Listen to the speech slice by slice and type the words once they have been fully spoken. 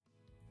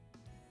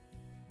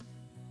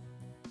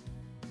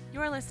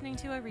You're listening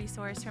to a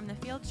resource from the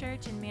Field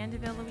Church in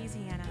Mandeville,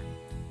 Louisiana.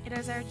 It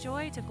is our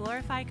joy to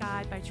glorify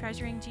God by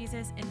treasuring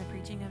Jesus in the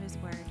preaching of His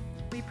Word.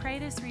 We pray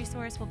this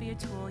resource will be a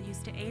tool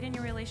used to aid in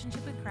your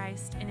relationship with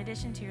Christ in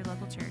addition to your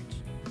local church.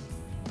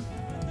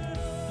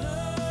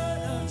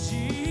 Blood of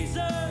Jesus,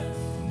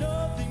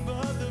 nothing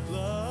but the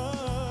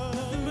blood.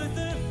 Nothing but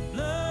the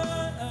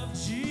blood of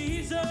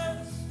Jesus,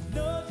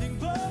 nothing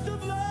but the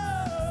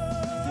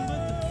blood.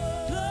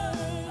 Nothing but the blood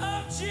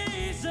of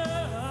Jesus,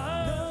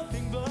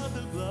 nothing but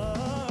the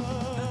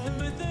blood. Nothing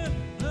but the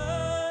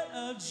blood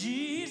of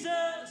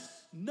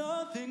Jesus,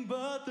 nothing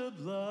but the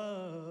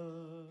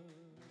blood.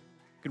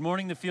 Good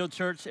morning, the Field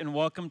Church, and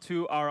welcome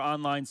to our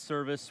online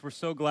service. We're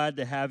so glad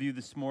to have you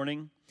this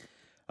morning.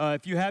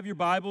 If you have your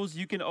Bibles,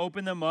 you can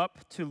open them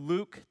up to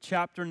Luke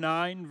chapter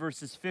 9,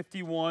 verses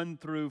 51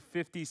 through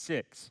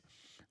 56.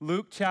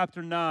 Luke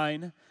chapter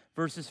 9,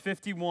 verses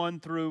 51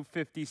 through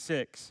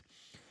 56.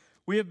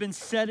 We have been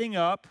setting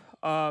up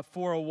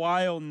for a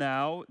while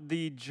now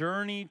the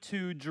journey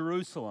to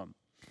Jerusalem.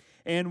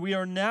 And we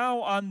are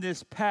now on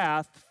this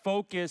path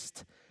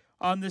focused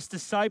on this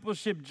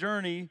discipleship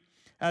journey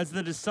as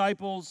the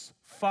disciples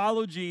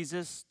follow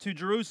Jesus to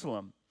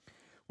Jerusalem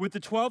with the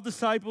 12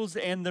 disciples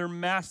and their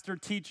master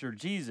teacher,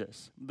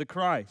 Jesus, the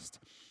Christ.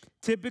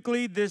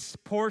 Typically, this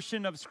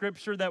portion of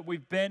Scripture that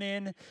we've been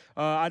in,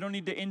 I don't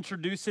need to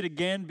introduce it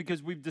again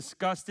because we've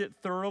discussed it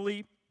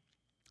thoroughly.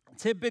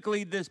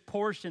 Typically, this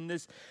portion,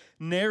 this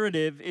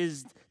narrative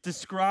is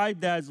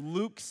described as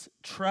Luke's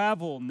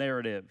travel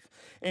narrative.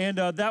 And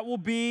that will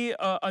be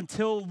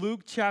until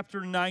Luke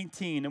chapter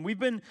 19. And we've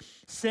been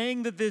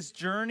saying that this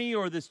journey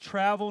or this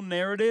travel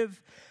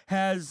narrative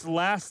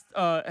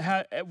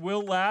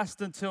will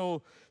last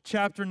until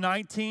chapter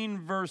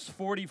 19, verse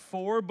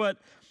 44. But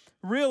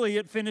really,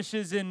 it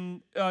finishes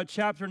in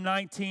chapter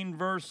 19,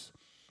 verse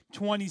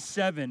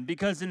 27,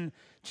 because in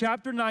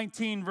chapter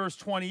 19, verse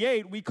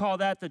 28, we call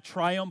that the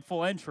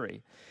triumphal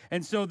entry.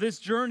 And so this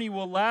journey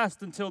will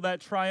last until that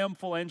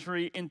triumphal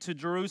entry into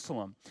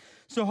Jerusalem.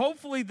 So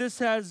hopefully this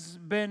has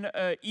been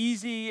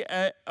easy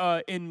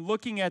in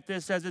looking at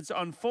this as it's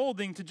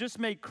unfolding to just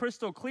make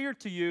crystal clear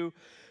to you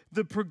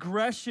the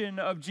progression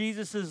of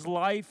Jesus'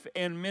 life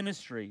and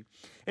ministry.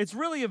 It's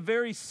really a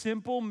very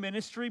simple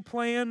ministry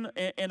plan,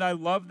 and I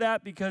love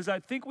that because I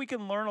think we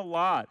can learn a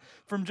lot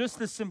from just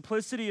the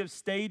simplicity of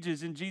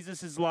stages in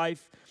Jesus'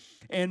 life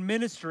and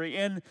ministry.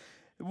 And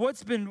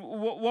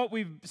what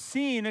we've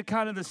seen at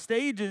kind of the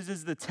stages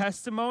is the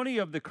testimony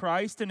of the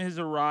Christ and his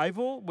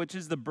arrival, which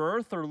is the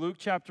birth, or Luke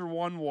chapter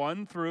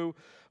 1 through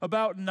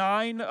about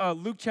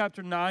Luke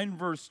chapter 9,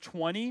 verse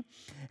 20.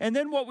 And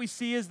then what we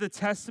see is the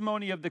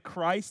testimony of the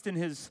Christ and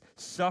his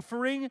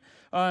suffering,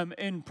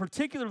 and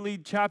particularly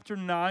chapter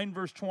 9,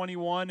 verse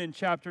 21 and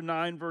chapter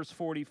 9, verse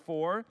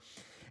 44.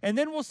 And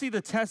then we'll see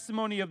the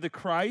testimony of the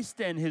Christ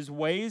and his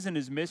ways and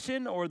his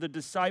mission, or the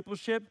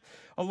discipleship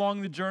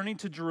along the journey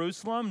to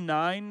Jerusalem,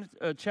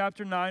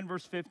 chapter 9,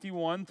 verse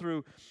 51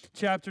 through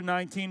chapter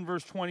 19,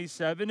 verse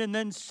 27. And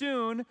then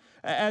soon,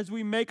 as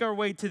we make our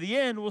way to the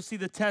end, we'll see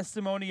the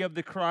testimony of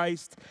the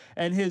Christ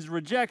and his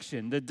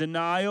rejection, the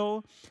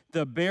denial,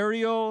 the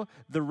burial,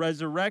 the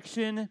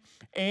resurrection,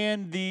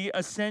 and the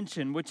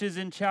ascension, which is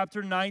in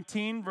chapter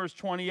 19, verse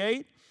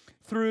 28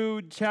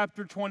 through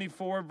chapter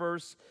 24,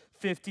 verse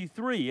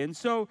 53. And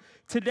so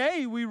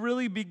today we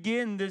really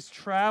begin this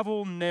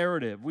travel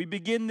narrative. We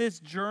begin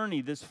this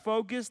journey, this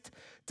focused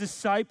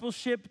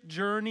discipleship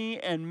journey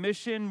and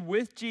mission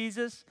with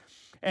Jesus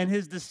and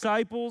his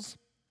disciples.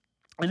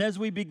 And as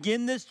we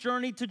begin this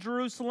journey to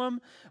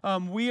Jerusalem,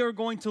 we are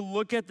going to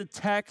look at the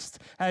text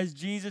as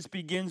Jesus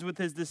begins with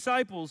his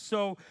disciples.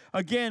 So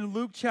again,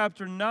 Luke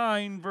chapter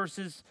 9,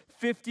 verses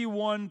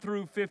 51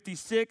 through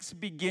 56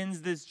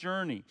 begins this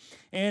journey.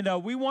 And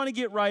we want to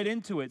get right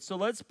into it. So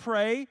let's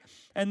pray,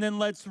 and then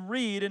let's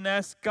read and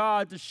ask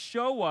God to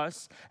show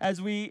us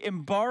as we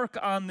embark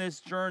on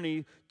this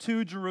journey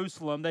to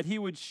Jerusalem, that he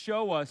would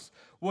show us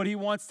what he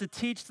wants to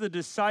teach the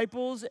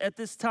disciples at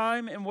this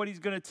time and what he's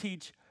going to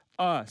teach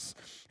us.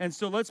 And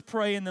so let's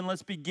pray, and then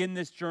let's begin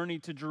this journey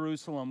to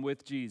Jerusalem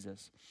with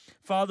Jesus.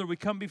 Father, we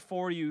come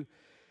before you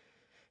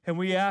and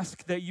we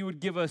ask that you would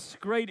give us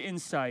great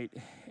insight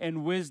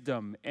and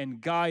wisdom and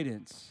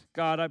guidance.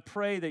 God, I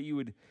pray that you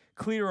would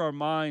clear our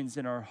minds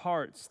and our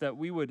hearts, that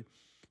we would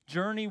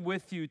journey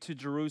with you to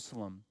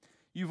Jerusalem.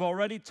 You've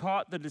already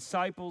taught the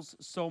disciples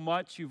so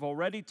much. You've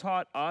already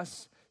taught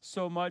us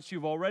so much.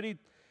 You've already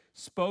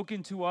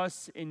spoken to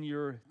us in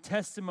your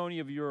testimony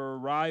of your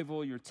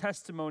arrival, your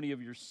testimony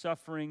of your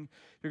suffering.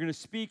 You're going to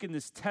speak in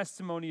this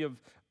testimony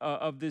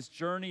of this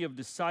journey of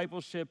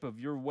discipleship, of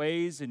your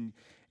ways, and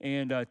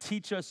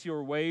teach us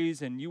your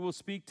ways. And you will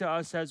speak to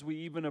us as we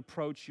even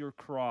approach your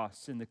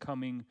cross in the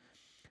coming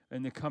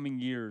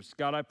years.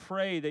 God, I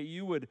pray that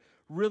you would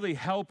really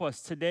help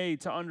us today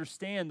to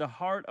understand the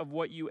heart of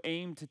what you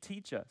aim to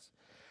teach us.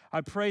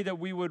 I pray that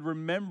we would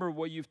remember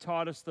what you've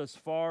taught us thus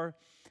far,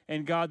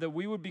 and God, that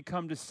we would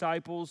become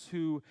disciples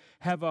who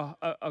have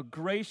a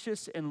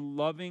gracious and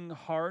loving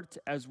heart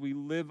as we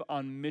live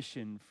on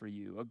mission for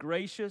you, a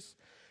gracious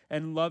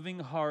and loving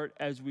heart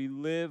as we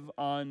live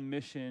on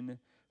mission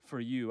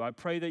for you. I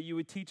pray that you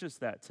would teach us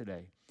that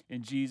today.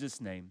 In Jesus'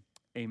 name,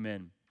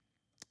 amen.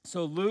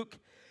 So Luke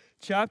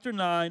chapter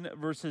 9,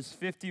 verses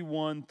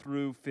 51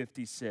 through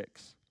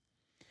 56.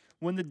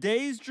 When the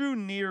days drew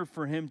near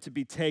for him to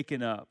be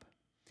taken up,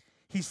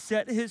 he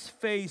set his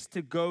face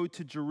to go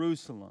to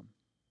Jerusalem.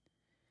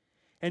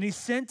 And he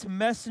sent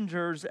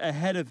messengers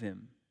ahead of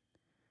him,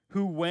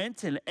 who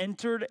went and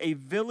entered a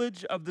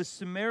village of the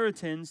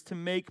Samaritans to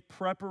make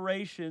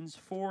preparations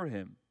for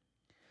him.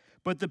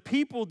 But the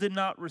people did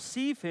not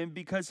receive him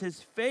because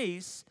his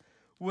face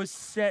was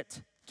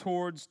set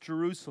towards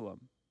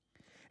Jerusalem.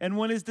 And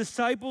when his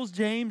disciples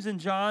James and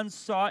John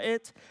saw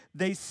it,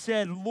 they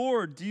said,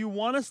 "Lord, do you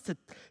want us to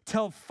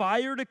tell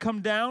fire to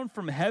come down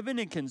from heaven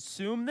and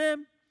consume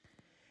them?"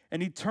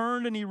 And he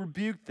turned and he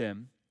rebuked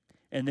them,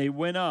 and they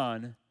went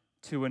on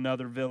to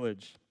another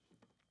village.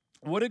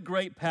 What a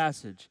great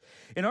passage.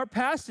 In our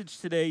passage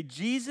today,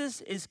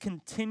 Jesus is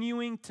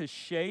continuing to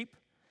shape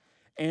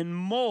and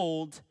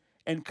mold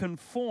and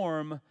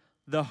conform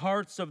the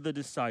hearts of the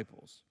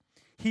disciples.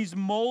 He's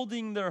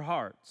molding their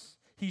hearts.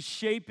 He's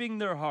shaping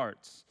their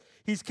hearts.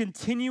 He's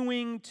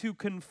continuing to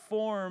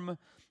conform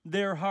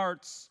their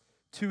hearts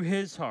to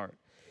his heart.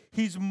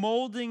 He's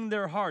molding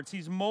their hearts.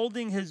 He's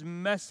molding his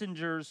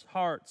messengers'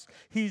 hearts.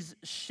 He's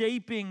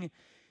shaping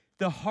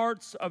the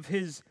hearts of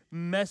his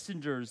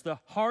messengers, the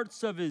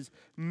hearts of his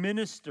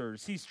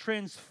ministers. He's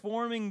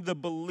transforming the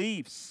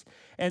beliefs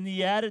and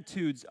the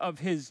attitudes of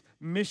his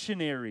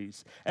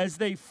missionaries as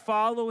they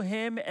follow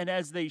him and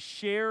as they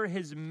share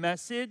his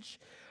message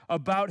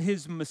about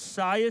his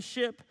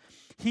messiahship.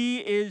 He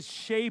is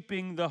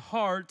shaping the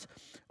heart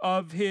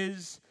of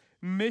his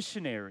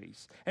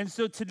missionaries. And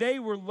so today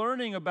we're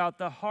learning about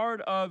the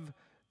heart of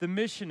the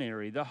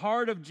missionary, the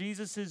heart of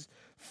Jesus's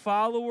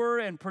follower,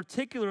 and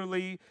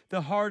particularly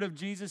the heart of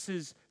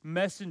Jesus's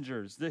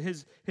messengers,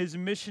 his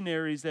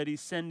missionaries that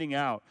he's sending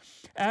out.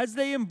 As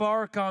they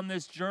embark on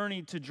this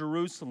journey to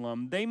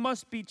Jerusalem, they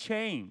must be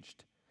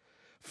changed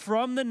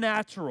from the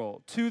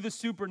natural to the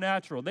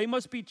supernatural. They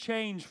must be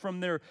changed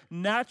from their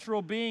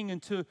natural being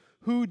into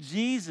who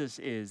Jesus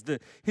is,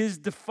 his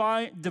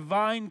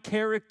divine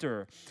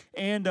character.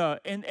 And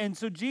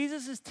so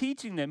Jesus is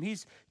teaching them.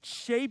 He's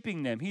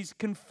shaping them. He's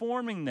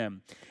conforming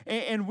them.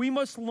 And we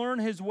must learn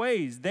his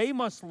ways. They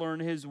must learn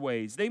his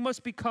ways. They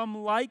must become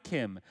like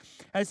him,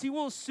 as he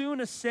will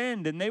soon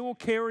ascend and they will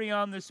carry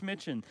on this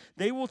mission.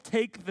 They will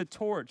take the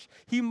torch.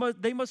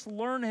 They must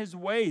learn his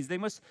ways. They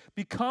must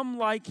become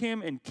like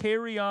him and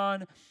carry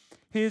on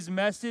his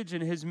message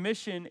and his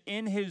mission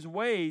in his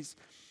ways,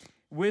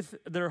 with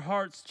their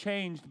hearts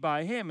changed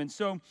by him. And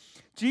so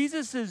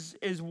Jesus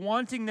is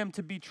wanting them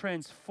to be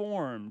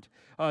transformed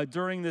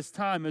during this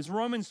time. As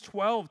Romans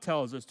 12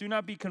 tells us, do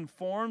not be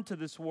conformed to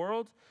this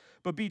world,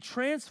 but be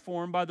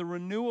transformed by the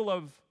renewal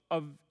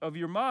of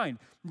your mind.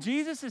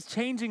 Jesus is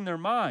changing their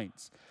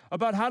minds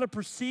about how to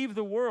perceive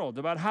the world,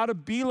 about how to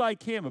be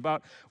like him,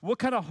 about what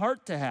kind of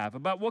heart to have,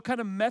 about what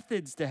kind of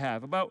methods to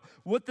have, about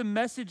what the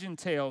message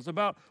entails,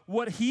 about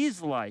what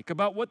he's like,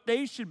 about what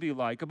they should be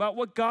like, about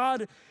what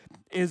God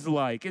is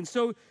like. And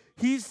so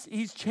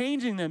he's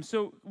changing them.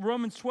 So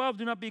Romans 12,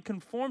 do not be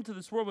conformed to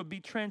this world, but be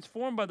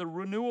transformed by the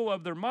renewal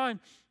of their mind,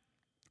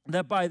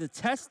 that by the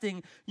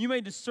testing you may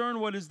discern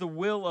what is the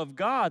will of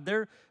God.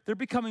 They're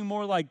becoming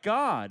more like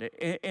God,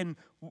 and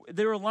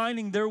they're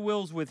aligning their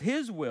wills with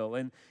his will.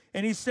 And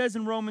he says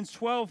in Romans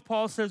 12,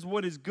 Paul says,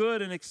 what is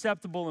good and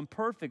acceptable and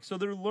perfect. So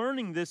they're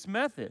learning this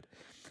method.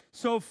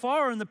 So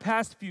far in the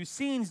past few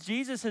scenes,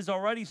 Jesus has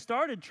already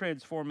started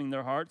transforming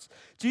their hearts.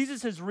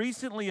 Jesus has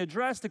recently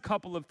addressed a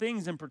couple of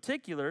things in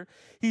particular.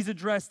 He's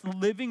addressed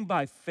living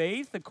by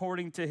faith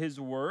according to his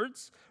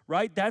words,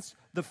 right? That's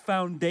the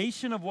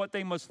foundation of what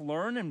they must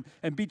learn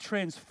and be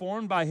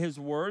transformed by his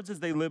words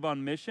as they live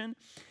on mission.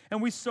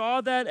 And we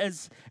saw that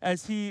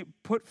as he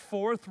put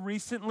forth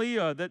recently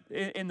that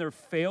in their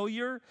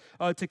failure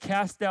to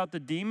cast out the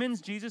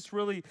demons, Jesus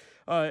really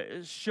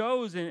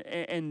shows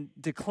and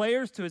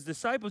declares to his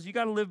disciples, you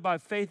got to live by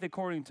faith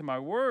according to my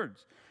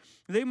words.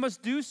 They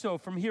must do so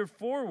from here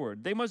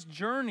forward. They must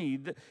journey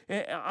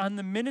on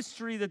the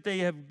ministry that they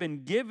have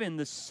been given,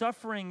 the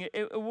suffering.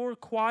 It will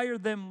require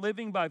them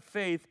living by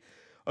faith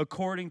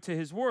according to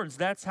his words.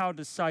 That's how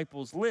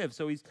disciples live.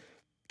 So he's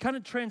kind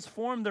of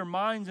transformed their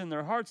minds and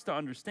their hearts to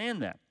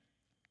understand that.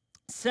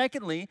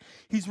 Secondly,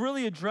 he's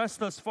really addressed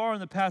thus far in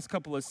the past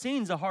couple of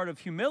scenes a heart of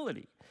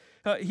humility.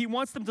 He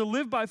wants them to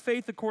live by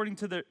faith according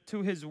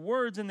to his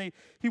words, and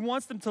he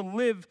wants them to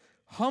live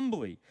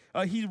humbly.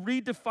 He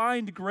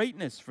redefined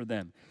greatness for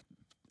them,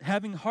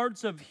 having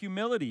hearts of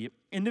humility,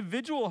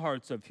 individual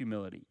hearts of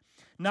humility,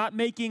 not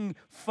making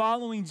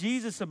following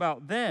Jesus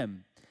about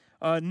them,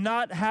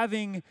 not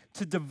having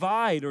to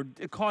divide or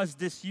cause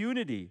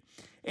disunity.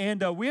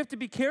 And we have to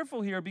be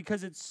careful here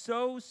because it's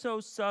so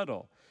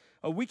subtle.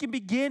 We can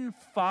begin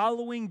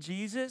following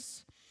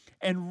Jesus,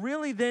 and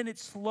really then it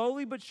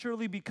slowly but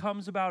surely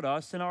becomes about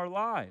us and our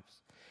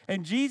lives.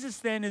 And Jesus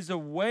then is a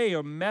way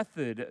or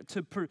method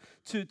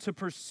to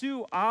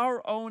pursue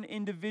our own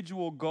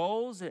individual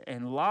goals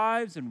and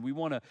lives, and we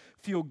want to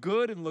feel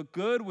good and look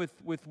good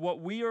with what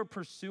we are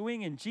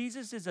pursuing, and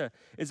Jesus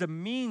is a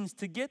means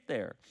to get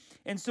there.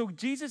 And so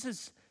Jesus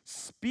is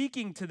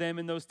speaking to them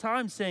in those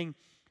times saying,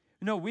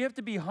 no, we have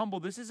to be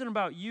humble. This isn't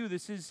about you.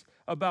 This is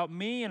about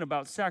me and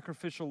about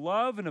sacrificial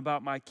love and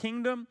about my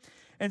kingdom.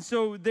 And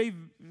so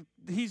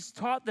he's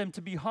taught them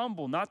to be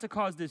humble, not to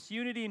cause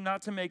disunity,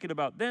 not to make it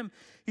about them.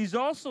 He's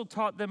also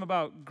taught them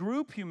about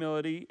group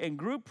humility and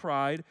group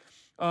pride,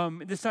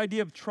 this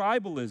idea of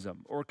tribalism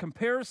or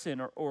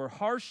comparison or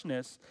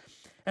harshness.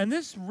 And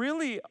this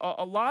really,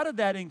 a lot of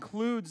that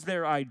includes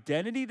their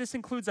identity. This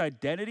includes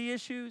identity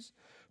issues,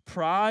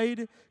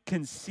 pride,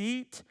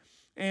 conceit.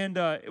 And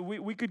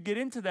we could get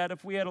into that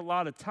if we had a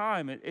lot of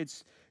time.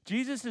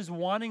 Jesus is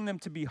wanting them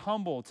to be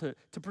humble, to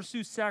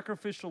pursue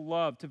sacrificial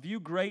love, to view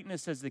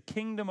greatness as the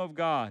kingdom of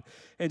God,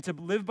 and to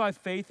live by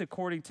faith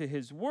according to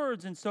his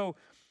words. And so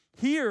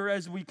here,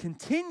 as we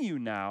continue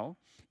now,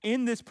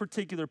 in this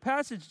particular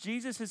passage,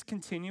 Jesus is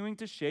continuing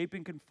to shape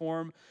and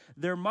conform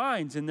their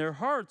minds and their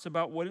hearts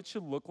about what it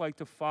should look like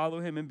to follow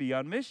him and be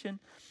on mission.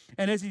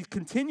 And as he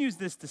continues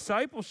this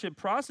discipleship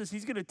process,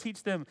 he's going to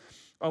teach them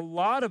a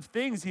lot of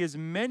things. He has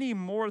many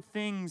more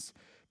things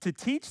to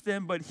teach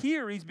them, but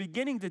here he's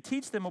beginning to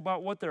teach them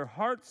about what their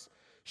hearts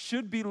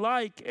should be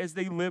like as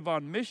they live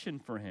on mission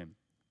for him.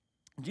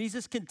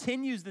 Jesus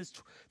continues this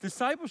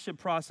discipleship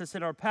process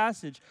in our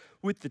passage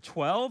with the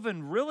 12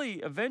 and really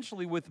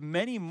eventually with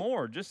many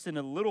more. Just in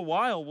a little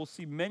while, we'll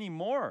see many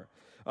more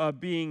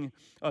being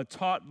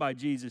taught by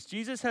Jesus.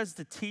 Jesus has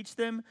to teach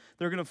them.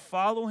 They're going to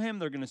follow him.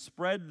 They're going to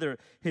spread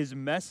his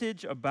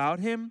message about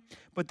him,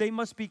 but they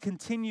must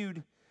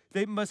continue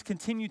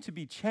to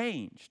be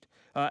changed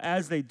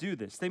as they do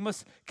this. They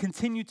must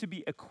continue to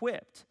be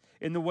equipped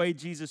in the way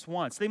Jesus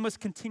wants. They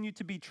must continue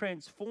to be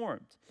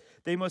transformed.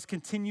 They must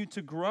continue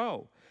to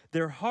grow.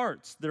 Their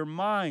hearts, their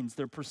minds,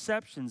 their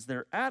perceptions,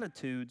 their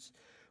attitudes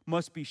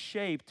must be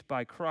shaped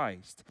by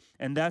Christ.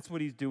 And that's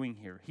what he's doing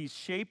here. He's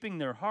shaping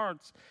their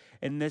hearts,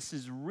 and this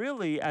is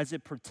really as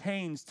it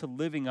pertains to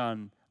living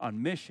on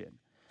mission.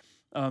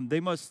 They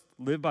must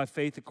live by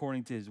faith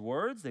according to his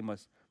words. They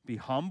must be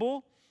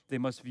humble. They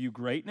must view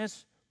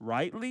greatness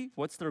rightly.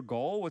 What's their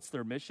goal? What's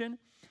their mission?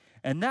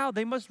 And now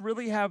they must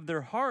really have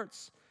their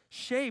hearts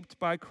shaped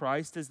by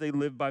Christ as they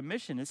live by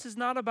mission. This is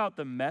not about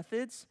the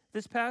methods,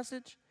 this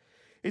passage.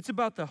 It's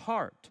about the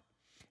heart.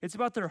 It's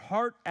about their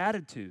heart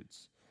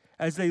attitudes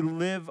as they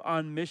live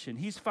on mission.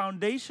 He's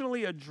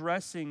foundationally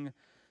addressing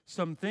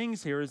some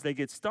things here as they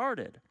get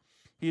started.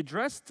 He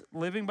addressed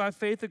living by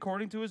faith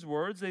according to his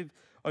words. They've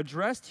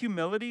addressed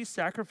humility,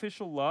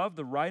 sacrificial love,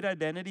 the right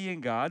identity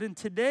in God. And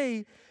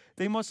today,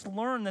 they must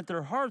learn that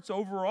their hearts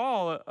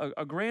overall,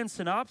 a grand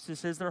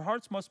synopsis is their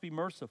hearts must be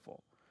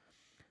merciful.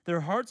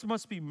 Their hearts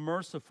must be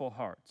merciful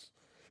hearts,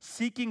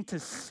 seeking to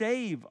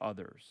save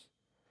others,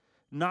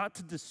 not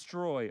to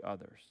destroy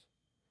others.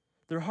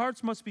 Their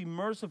hearts must be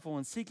merciful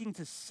and seeking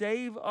to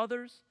save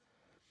others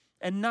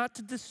and not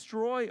to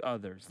destroy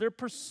others. Their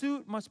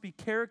pursuit must be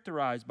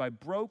characterized by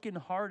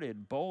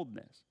broken-hearted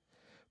boldness,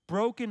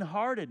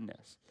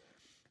 broken-heartedness,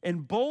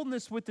 and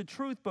boldness with the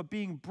truth, but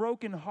being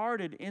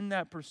brokenhearted in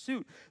that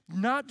pursuit.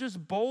 Not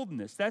just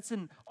boldness. That's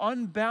an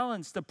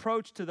unbalanced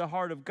approach to the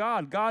heart of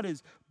God. God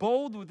is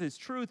bold with his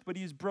truth, but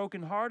he is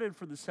brokenhearted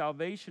for the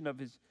salvation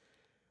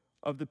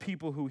of the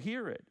people who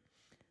hear it.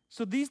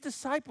 So these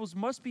disciples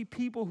must be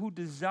people who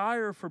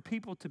desire for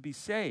people to be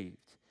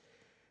saved.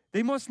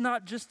 They must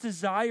not just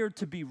desire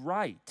to be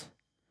right.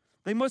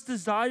 They must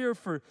desire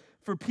for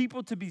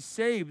people to be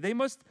saved. They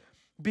must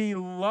be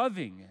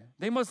loving.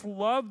 They must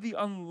love the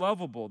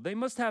unlovable. They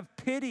must have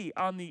pity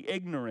on the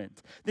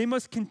ignorant. They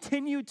must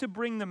continue to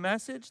bring the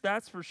message,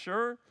 that's for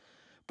sure,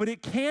 but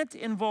it can't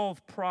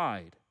involve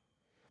pride.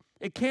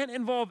 It can't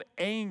involve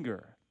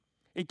anger.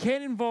 It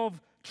can't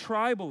involve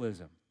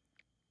tribalism.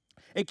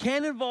 It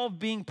can't involve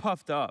being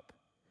puffed up.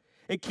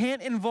 It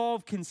can't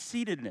involve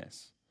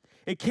conceitedness.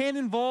 It can't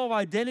involve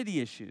identity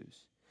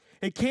issues.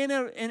 It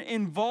can't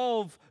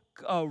involve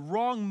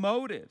wrong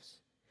motives.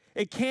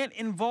 It can't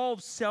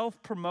involve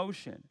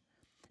self-promotion.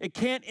 It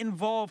can't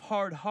involve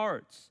hard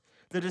hearts.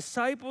 The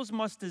disciples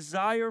must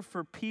desire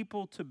for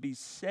people to be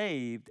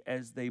saved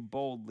as they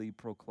boldly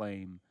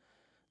proclaim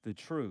the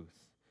truth.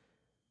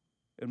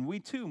 And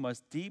we too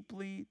must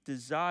deeply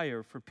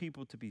desire for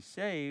people to be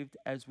saved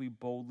as we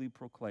boldly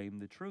proclaim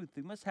the truth.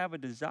 We must have a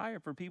desire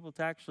for people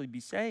to actually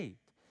be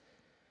saved,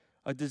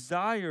 a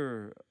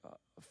desire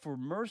for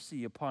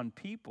mercy upon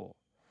people,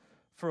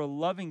 for a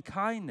loving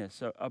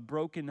kindness, a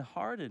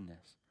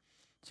brokenheartedness.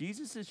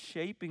 Jesus is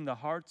shaping the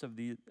hearts of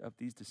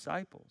these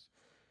disciples.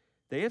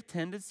 They have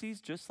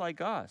tendencies just like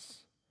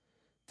us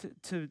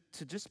to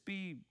just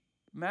be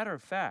matter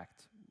of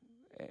fact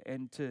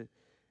and to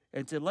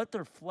let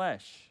their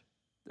flesh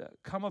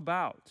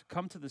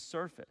come to the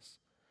surface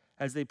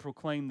as they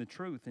proclaim the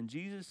truth. And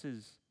Jesus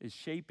is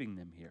shaping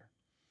them here.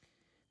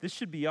 This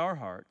should be our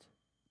heart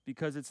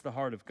because it's the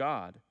heart of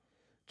God,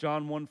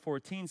 John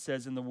 1:14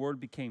 says, "And the Word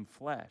became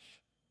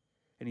flesh,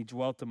 and he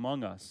dwelt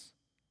among us.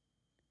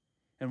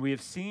 And we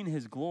have seen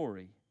his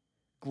glory.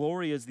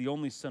 Glory as the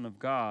only Son of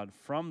God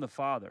from the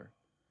Father,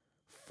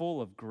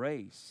 full of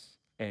grace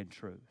and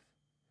truth."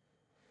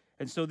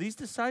 And so these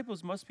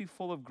disciples must be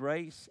full of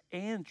grace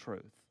and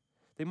truth.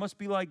 They must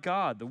be like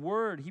God. The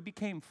Word, he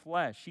became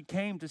flesh. He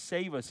came to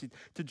save us,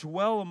 to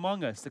dwell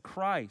among us, the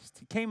Christ.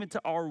 He came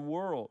into our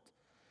world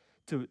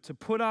to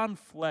put on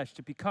flesh,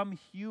 to become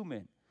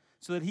human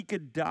so that he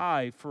could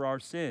die for our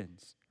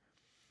sins.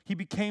 He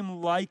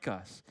became like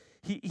us.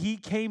 He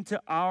came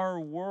to our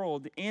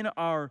world in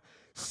our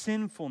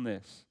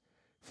sinfulness.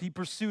 He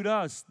pursued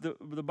us,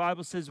 the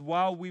Bible says,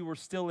 while we were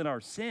still in our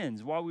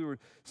sins, while we were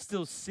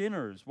still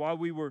sinners, while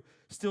we were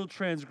still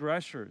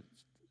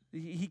transgressors.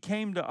 He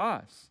came to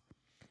us.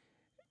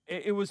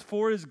 It was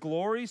for his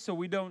glory, so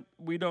we don't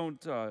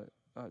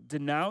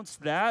denounce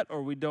that,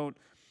 or we don't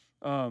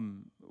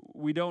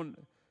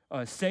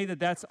say that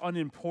that's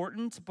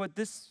unimportant. But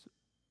this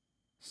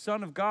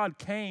Son of God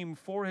came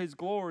for his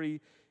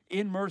glory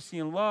in mercy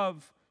and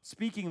love,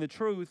 speaking the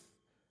truth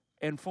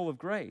and full of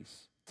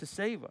grace to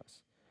save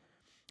us.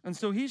 And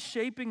so he's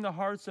shaping the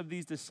hearts of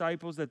these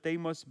disciples that they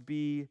must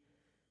be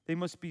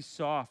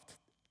soft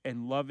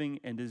and loving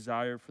and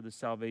desire for the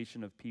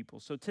salvation of people.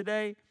 So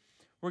today,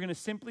 we're going to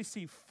simply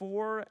see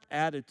four heart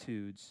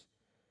attitudes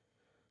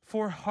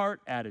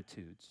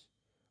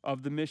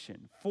of the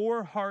mission.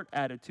 Four heart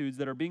attitudes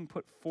that are being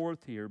put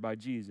forth here by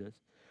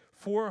Jesus.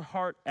 Four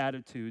heart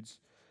attitudes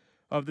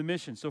of the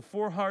mission. So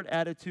 4 heart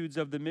attitudes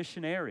of the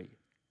missionary.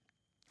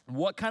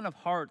 What kind of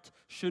heart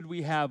should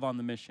we have on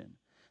the mission?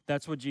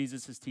 That's what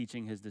Jesus is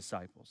teaching his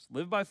disciples.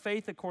 Live by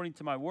faith according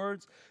to my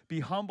words. Be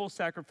humble,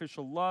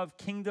 sacrificial love,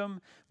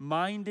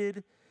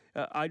 kingdom-minded.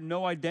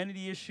 No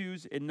identity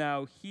issues. And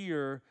now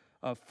here,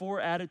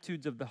 4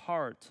 attitudes of the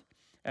heart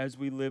as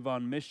we live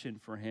on mission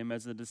for him,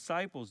 as the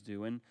disciples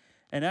do. And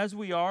as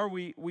we are,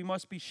 we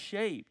must be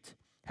shaped,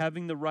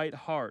 having the right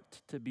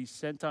heart to be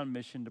sent on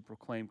mission to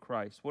proclaim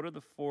Christ. What are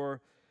the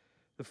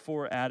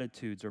four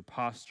attitudes or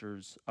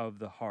postures of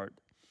the heart?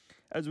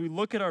 As we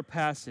look at our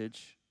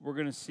passage, we're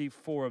going to see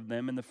 4 of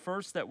them. And the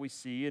first that we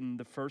see in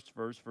the first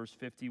verse, verse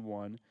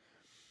 51,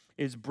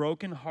 is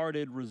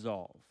broken-hearted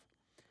resolve.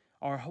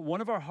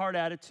 One of our heart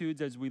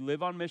attitudes as we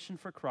live on mission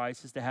for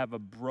Christ is to have a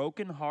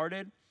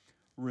broken-hearted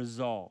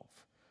resolve.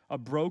 A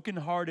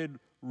broken-hearted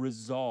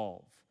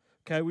resolve.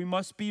 Okay, we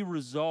must be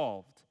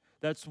resolved.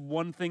 That's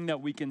one thing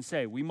that we can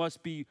say. We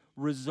must be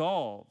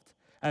resolved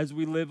as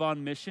we live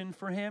on mission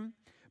for him,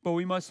 but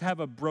we must have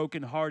a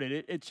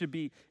broken-hearted. It should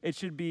be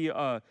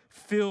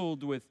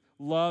filled with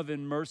love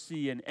and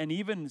mercy and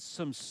even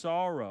some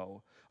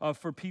sorrow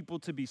for people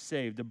to be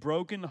saved. A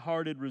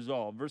broken-hearted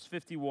resolve. Verse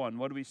 51,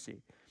 what do we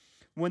see?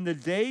 When the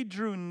days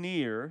drew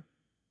near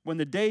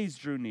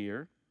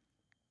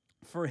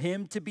for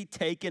him to be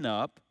taken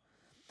up,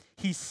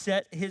 he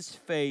set his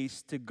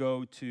face to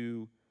go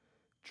to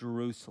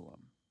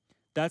Jerusalem.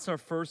 That's our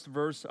first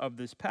verse of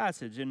this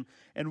passage. And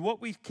what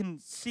we can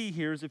see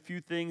here is a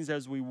few things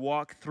as we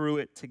walk through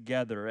it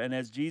together and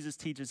as Jesus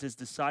teaches his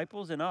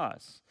disciples and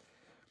us,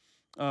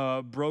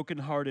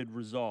 broken-hearted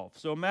resolve.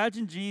 So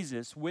imagine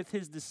Jesus with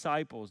his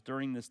disciples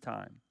during this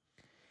time.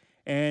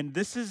 And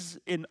this is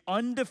an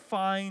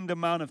undefined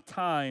amount of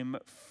time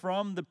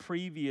from the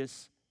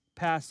previous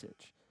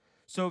passage.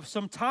 So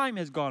some time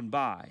has gone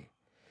by,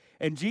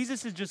 and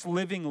Jesus is just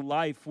living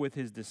life with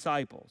his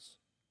disciples.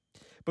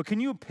 But can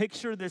you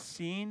picture this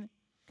scene?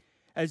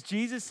 As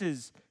Jesus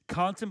is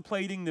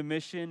contemplating the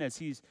mission, as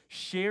he's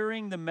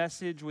sharing the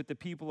message with the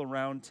people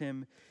around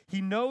him,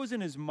 he knows in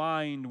his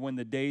mind when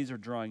the days are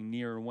drawing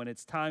near, when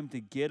it's time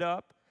to get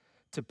up,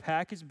 to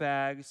pack his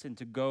bags, and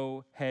to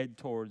go head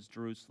towards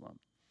Jerusalem.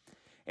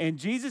 And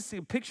Jesus,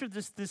 picture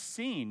this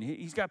scene.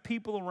 He's got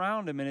people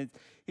around him, and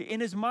in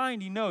his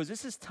mind, he knows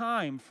this is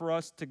time for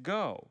us to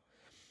go.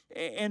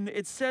 And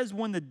it says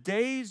when the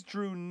days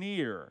drew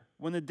near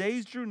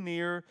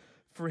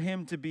for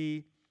him to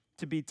be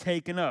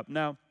taken up.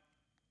 Now,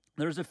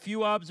 there's a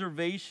few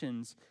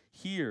observations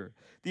here.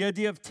 The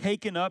idea of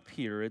taken up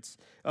here, it's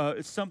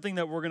something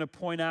that we're going to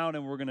point out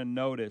and we're going to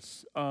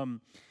notice.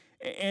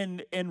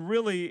 And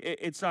really,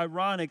 it's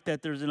ironic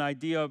that there's an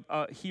idea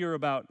here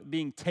about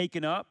being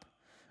taken up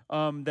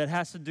that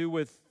has to do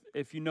with,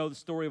 if you know the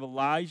story of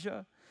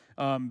Elijah,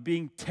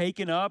 being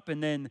taken up,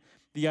 and then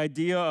the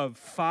idea of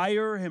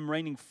fire, him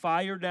raining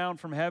fire down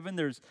from heaven.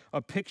 There's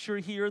a picture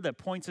here that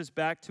points us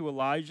back to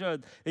Elijah.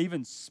 They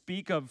even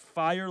speak of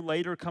fire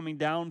later coming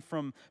down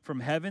from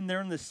heaven.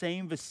 They're in the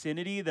same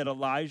vicinity that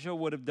Elijah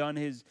would have done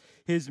his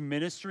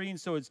ministry. And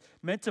so it's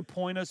meant to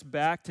point us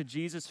back to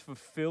Jesus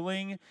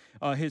fulfilling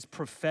his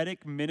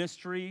prophetic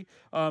ministry.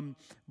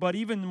 But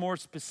even more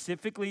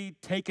specifically,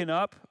 taken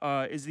up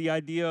is the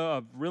idea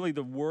of really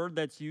the word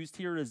that's used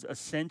here is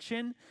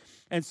ascension.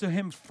 And so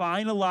him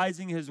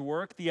finalizing his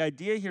work, the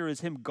idea here is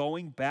him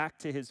going back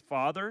to his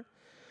Father.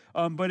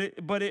 But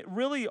it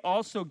really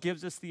also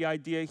gives us the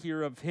idea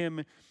here of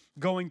him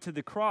going to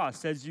the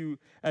cross. As you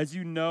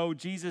know,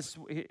 Jesus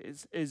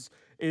is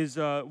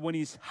when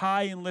he's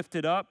high and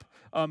lifted up,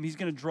 he's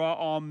going to draw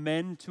all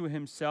men to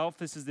himself.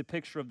 This is the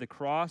picture of the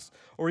cross.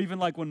 Or even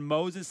like when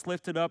Moses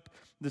lifted up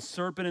the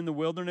serpent in the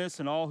wilderness,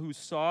 and all who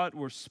saw it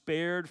were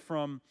spared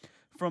from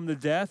the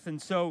death.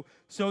 And so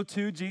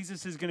too,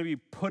 Jesus is going to be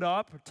put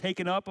up,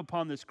 taken up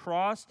upon this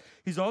cross.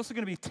 He's also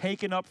going to be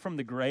taken up from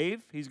the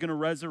grave. He's going to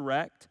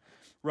resurrect,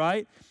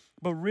 right?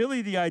 But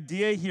really the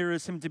idea here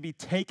is him to be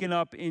taken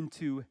up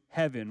into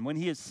heaven when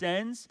he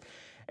ascends.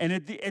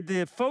 And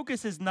the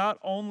focus is not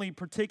only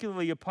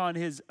particularly upon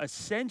his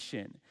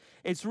ascension,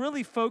 it's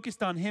really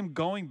focused on him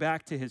going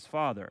back to his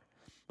Father.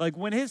 Like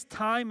when his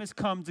time has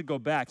come to go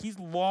back, he's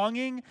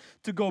longing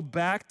to go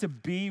back to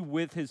be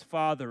with his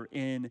Father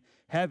in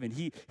heaven.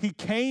 He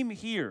came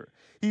here.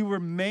 He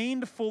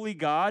remained fully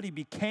God. He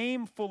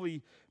became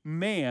fully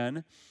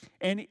man.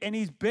 And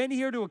he's been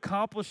here to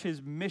accomplish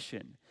his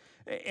mission.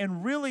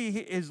 And really,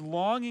 his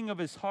longing of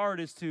his heart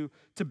is to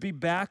be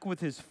back with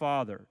his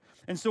Father.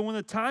 And so when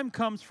the time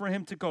comes for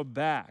him to go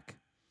back,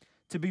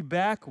 to be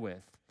back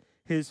with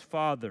his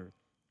Father,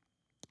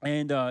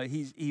 and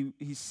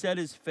he set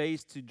his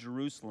face to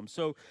Jerusalem.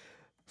 So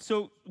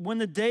when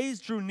the days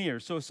drew near,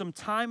 so some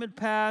time had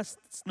passed.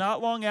 It's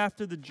not long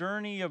after the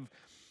journey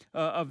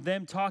of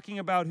them talking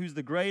about who's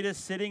the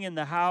greatest, sitting in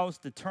the house,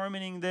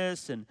 determining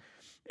this,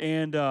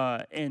 and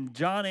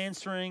John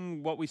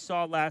answering what we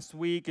saw last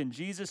week, and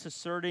Jesus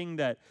asserting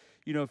that,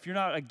 if you're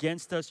not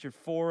against us, you're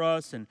for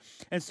us.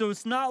 And so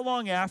it's not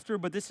long after,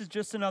 but this is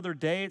just another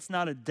day. It's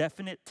not a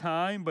definite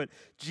time, but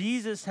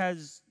Jesus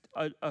has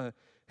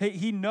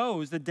he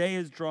knows the day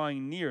is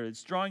drawing near.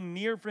 It's drawing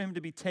near for him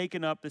to be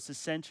taken up, this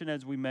ascension,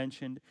 as we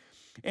mentioned.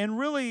 And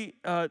really,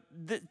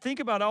 think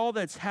about all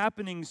that's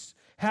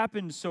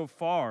happened so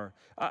far.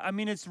 I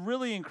mean, it's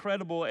really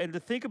incredible. And to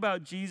think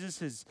about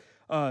Jesus'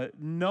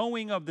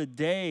 knowing of the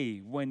day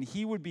when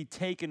he would be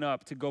taken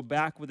up to go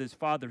back with his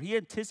Father. He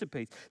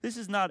anticipates. This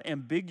is not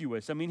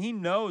ambiguous. I mean, he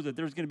knows that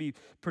there's going to be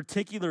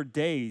particular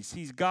days.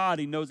 He's God.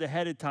 He knows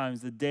ahead of time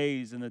the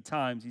days and the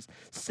times. He's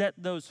set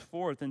those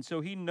forth. And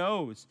so he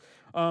knows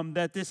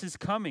that this is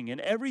coming. And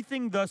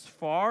everything thus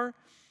far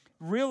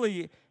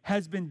really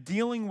has been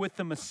dealing with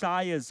the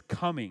Messiah's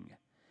coming.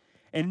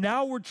 And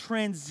now we're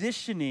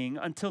transitioning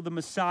until the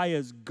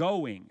Messiah's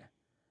going.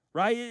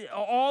 Right?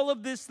 All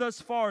of this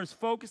thus far is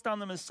focused on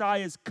the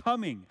Messiah's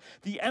coming.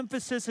 The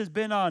emphasis has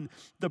been on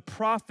the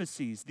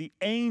prophecies, the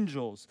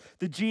angels,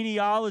 the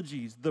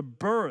genealogies, the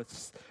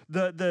births,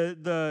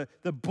 the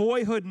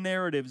boyhood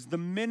narratives, the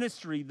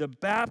ministry, the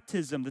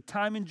baptism, the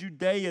time in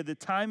Judea, the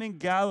time in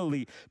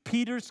Galilee,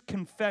 Peter's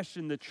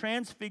confession, the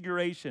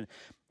transfiguration.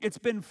 It's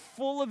been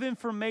full of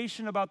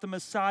information about the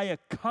Messiah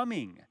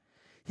coming.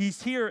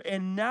 He's here,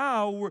 and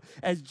now,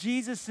 as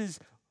Jesus is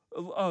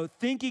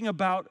thinking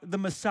about the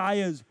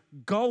Messiah's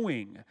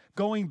going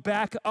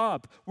back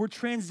up. We're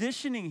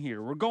transitioning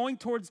here. We're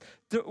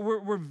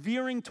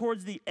veering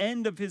towards the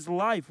end of his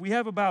life. We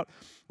have about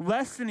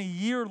less than a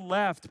year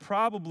left,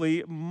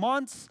 probably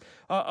months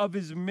of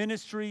his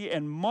ministry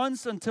and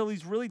months until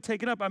he's really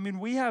taken up. I mean,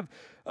 we have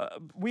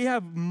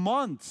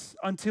months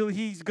until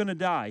he's going to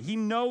die. He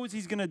knows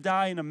he's going to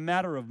die in a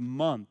matter of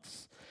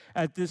months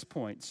at this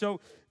point.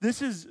 So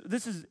this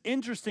is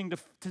interesting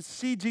to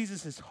see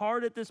Jesus'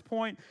 heart at this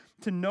point,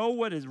 to know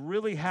what is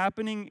really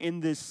happening in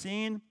this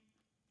scene.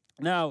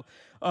 Now,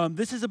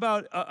 this is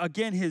about,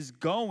 again, his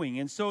going.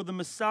 And so the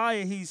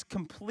Messiah, he's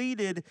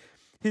completed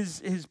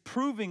his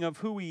proving of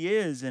who he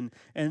is, and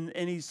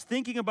he's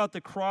thinking about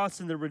the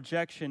cross and the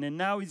rejection, and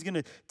now he's going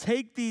to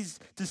take these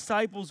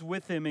disciples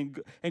with him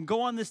and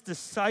go on this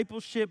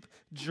discipleship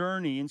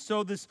journey. And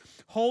so this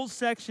whole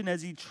section,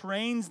 as he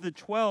trains the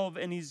 12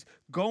 and he's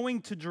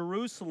going to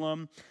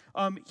Jerusalem,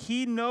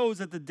 he knows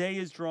that the day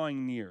is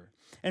drawing near.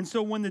 And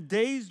so when the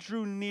days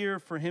drew near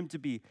for him to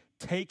be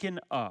taken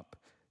up,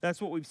 that's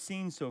what we've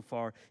seen so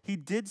far, he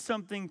did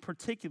something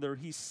particular.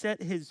 He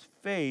set his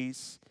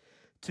face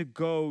to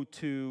go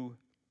to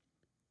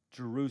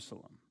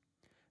Jerusalem.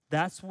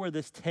 That's where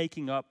this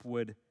taking up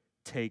would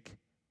take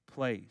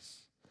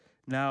place.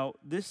 Now,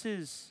 this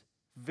is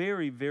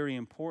very, very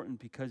important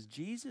because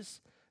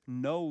Jesus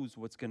knows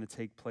what's going to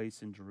take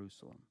place in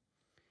Jerusalem.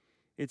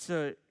 It's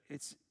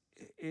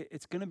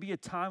going to be a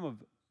time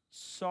of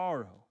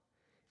sorrow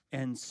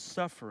and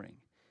suffering.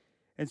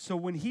 And so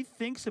when he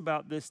thinks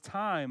about this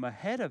time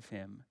ahead of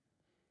him,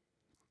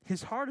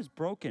 his heart is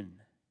broken.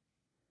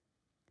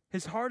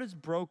 His heart is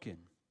broken.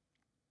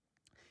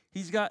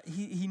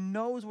 He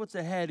knows what's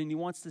ahead, and he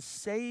wants to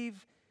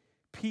save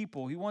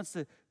people. He wants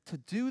to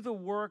do the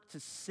work to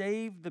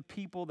save the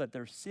people, that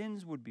their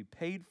sins would be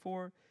paid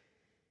for.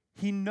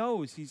 He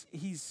knows.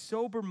 He's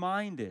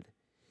sober-minded.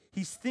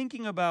 He's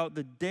thinking about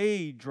the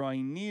day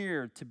drawing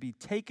near to be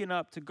taken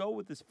up, to go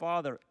with his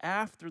Father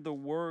after the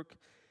work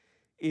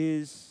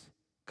is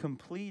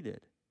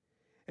completed.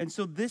 And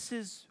so this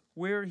is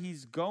where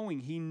he's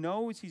going. He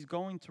knows he's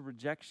going to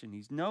rejection.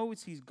 He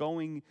knows he's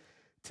going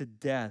to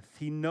death.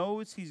 He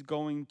knows he's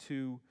going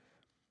to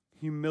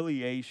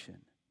humiliation.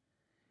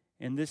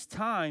 And this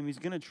time, he's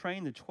going to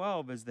train the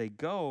 12 as they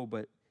go,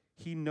 but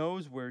he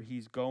knows where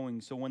he's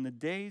going. So when the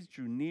days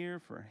drew near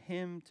for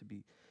him to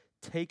be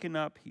taken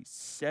up, he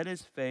set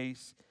his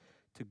face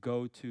to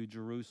go to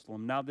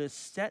Jerusalem. Now, this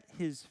set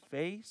his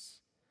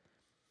face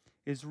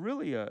is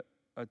really a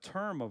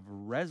term of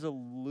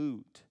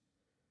resolute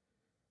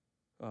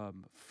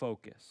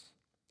focus.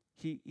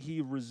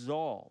 He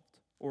resolved,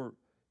 or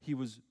he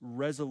was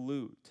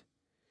resolute.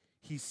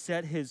 He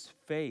set his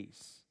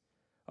face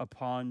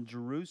upon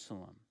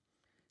Jerusalem.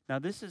 Now,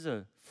 this is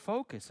a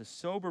focus, a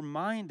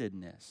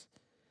sober-mindedness.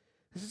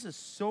 This is a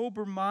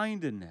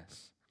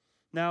sober-mindedness.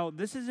 Now,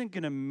 this isn't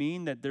going to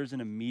mean that there's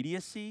an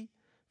immediacy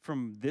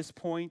from this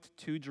point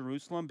to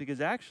Jerusalem, because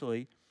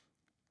actually,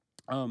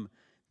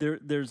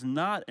 there's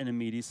not an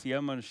immediacy.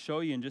 I'm going to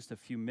show you in just a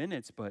few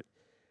minutes, but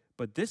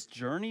this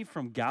journey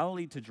from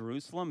Galilee to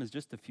Jerusalem is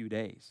just a few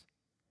days.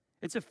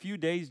 It's a few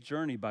days'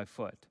 journey by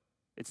foot.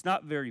 It's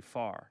not very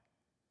far.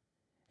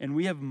 And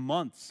we have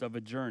months of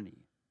a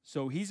journey.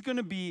 So he's going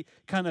to be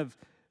kind of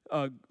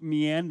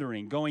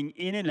meandering, going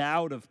in and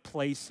out of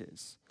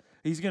places.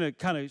 He's going to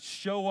kind of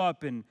show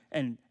up and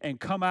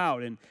come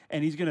out, and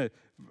he's going to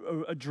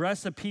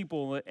address the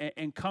people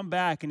and come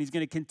back, and he's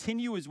going to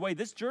continue his way.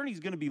 This journey is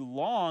going to be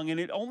long, and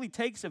it only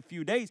takes a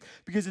few days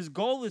because his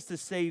goal is to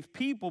save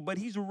people, but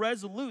he's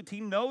resolute. He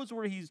knows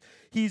where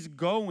he's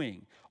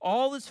going.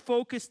 All is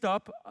focused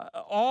on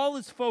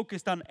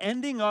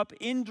ending up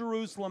in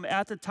Jerusalem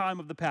at the time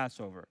of the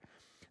Passover.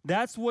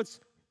 That's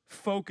what's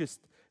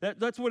focused.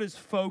 That's what his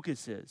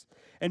focus is.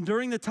 And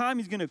during the time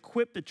he's going to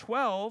equip the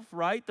 12,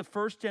 right? The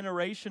first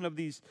generation of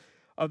these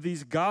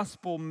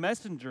gospel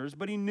messengers,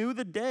 but he knew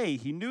the day,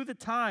 he knew the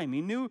time,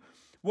 he knew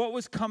what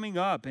was coming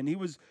up, and he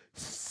was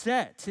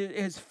set.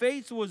 His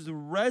face was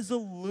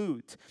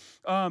resolute.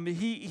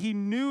 He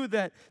knew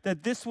that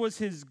this was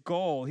his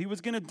goal. He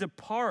was going to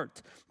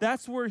depart.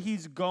 That's where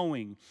he's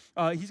going.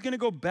 He's going to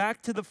go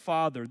back to the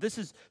Father. This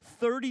is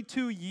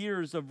 32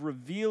 years of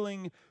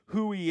revealing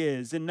who he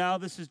is, and now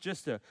this is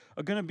just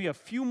going to be a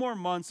few more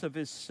months of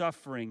his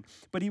suffering,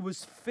 but he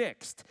was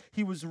fixed.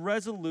 He was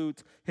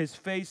resolute. His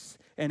face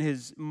and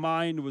his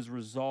mind was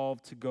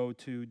resolved to go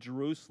to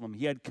Jerusalem.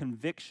 He had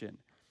conviction.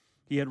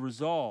 He had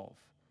resolve.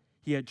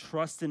 He had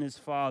trust in his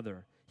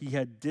Father. He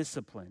had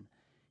discipline.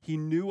 He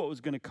knew what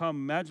was going to come.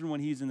 Imagine when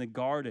he's in the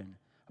garden,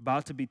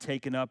 about to be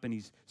taken up, and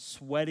he's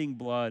sweating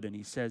blood, and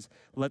he says,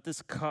 "Let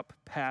this cup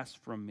pass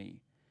from me."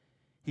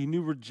 He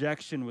knew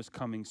rejection was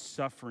coming,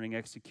 suffering,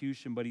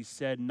 execution, but he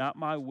said, "Not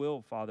my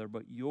will, Father,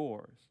 but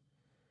yours."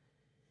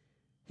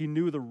 He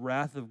knew the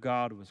wrath of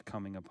God was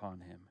coming upon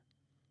him,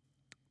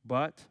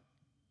 but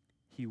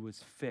he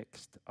was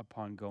fixed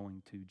upon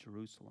going to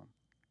Jerusalem.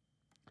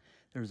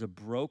 There's a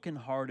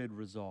broken-hearted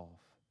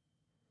resolve.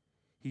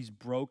 He's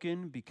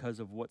broken because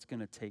of what's going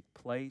to take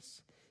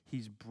place.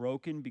 He's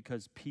broken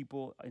because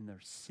people in their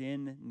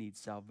sin need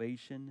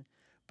salvation,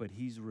 but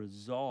he's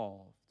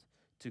resolved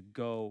to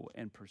go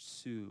and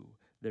pursue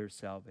their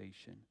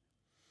salvation.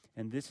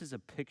 And this is a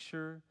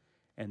picture,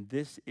 and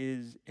this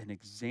is an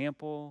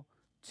example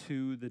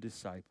to the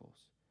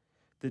disciples.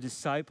 The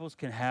disciples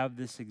can have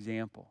this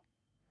example.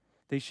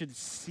 They should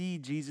see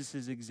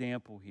Jesus'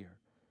 example here.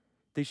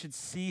 They should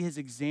see his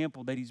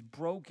example, that he's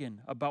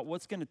broken about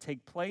what's going to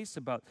take place,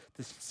 about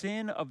the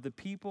sin of the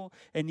people,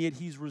 and yet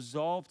he's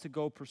resolved to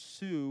go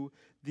pursue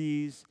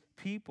these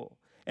people.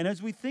 And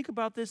as we think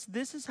about this,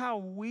 this is how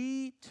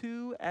we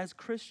too, as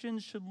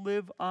Christians, should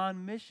live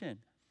on mission.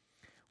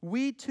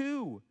 We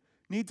too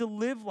need to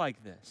live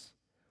like this.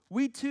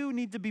 We too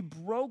need to be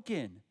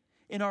broken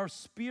in our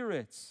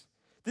spirits.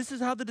 This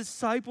is how the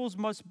disciples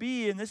must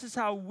be, and this is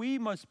how we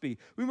must be.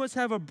 We must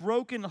have a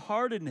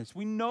brokenheartedness.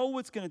 We know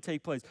what's going to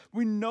take place.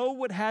 We know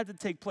what had to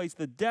take place,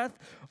 the death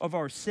of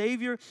our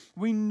Savior.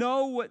 We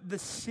know what the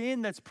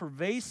sin that's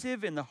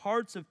pervasive in the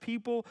hearts of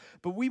people,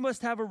 but we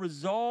must have a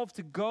resolve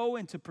to go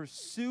and to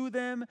pursue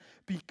them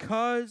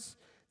because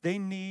they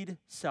need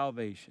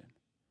salvation.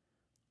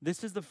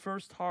 This is the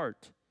first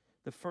heart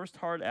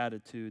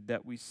attitude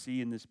that we see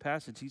in this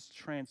passage. He's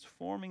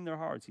transforming their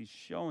hearts. He's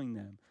showing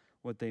them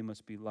what they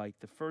must be like.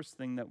 The first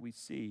thing that we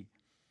see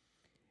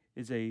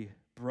is a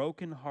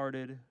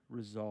broken-hearted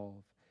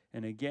resolve.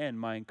 And again,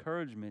 my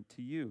encouragement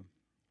to you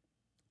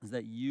is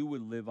that you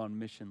would live on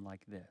mission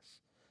like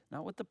this.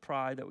 Not with the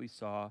pride that we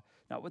saw,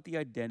 not with the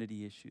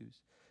identity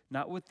issues,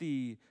 not with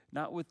the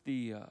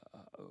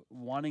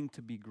wanting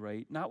to be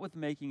great, not with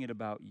making it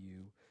about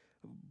you,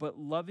 but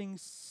loving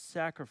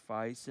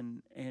sacrifice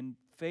and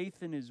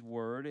faith in his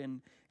word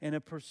and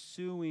a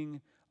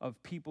pursuing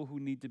of people who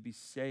need to be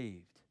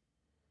saved,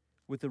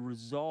 with a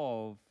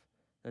resolve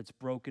that's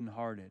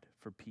brokenhearted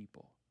for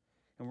people.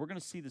 And we're going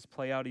to see this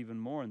play out even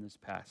more in this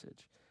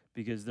passage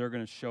because they're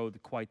going to show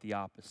quite the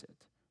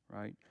opposite,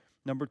 right?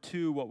 Number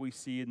two, what we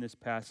see in this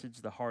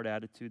passage, the heart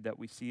attitude that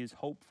we see is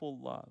hopeful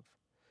love.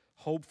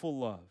 Hopeful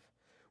love.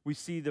 We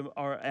see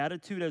our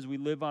attitude as we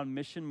live on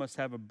mission must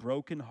have a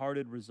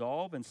brokenhearted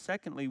resolve. And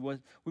secondly, we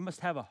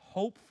must have a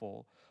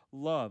hopeful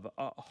love,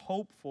 a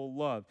hopeful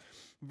love.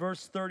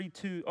 Verse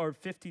 32 or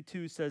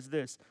 52 says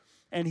this,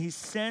 and he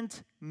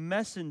sent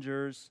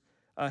messengers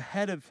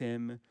ahead of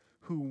him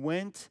who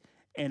went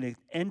and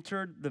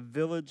entered a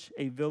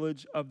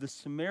village of the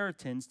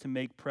Samaritans to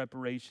make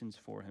preparations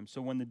for him.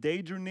 So when the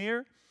day drew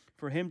near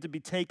for him to be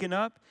taken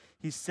up,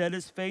 he set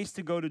his face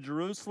to go to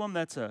Jerusalem.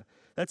 That's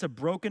a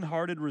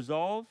broken-hearted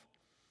resolve.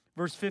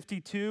 Verse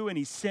 52, and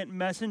he sent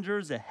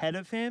messengers ahead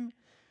of him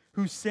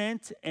who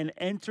sent and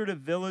entered a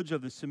village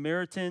of the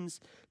Samaritans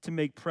to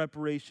make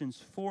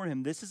preparations for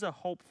him. This is a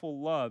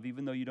hopeful love,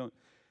 even though you don't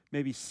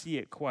maybe see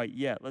it quite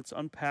yet. Let's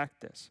unpack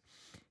this.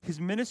 His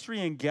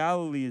ministry in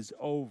Galilee is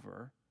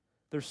over.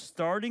 They're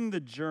starting the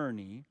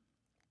journey,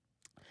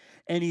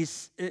 and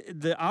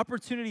the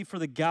opportunity for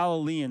the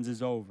Galileans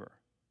is over.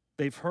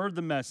 They've heard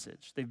the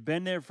message. He's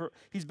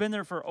been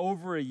there for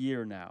over a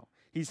year now.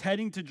 He's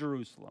heading to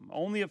Jerusalem.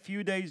 Only a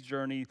few days'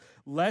 journey,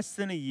 less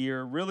than a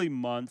year, really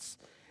months.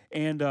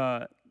 And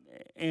I'm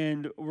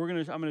going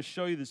to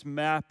show you this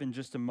map in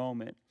just a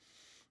moment.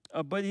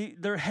 But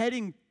they're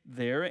heading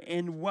there,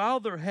 and while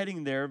they're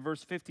heading there,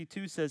 verse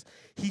 52 says,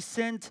 he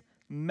sent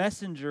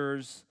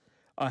messengers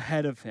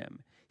ahead of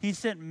him. He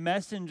sent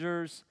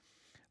messengers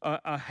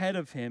ahead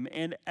of him,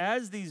 and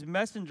as these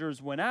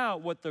messengers went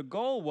out, what the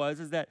goal was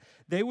is that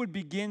they would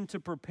begin to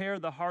prepare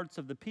the hearts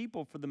of the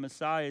people for the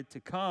Messiah to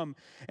come.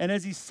 And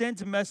as he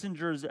sent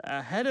messengers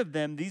ahead of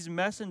them, these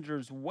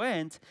messengers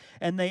went,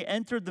 and they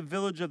entered the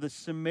village of the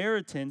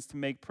Samaritans to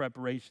make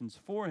preparations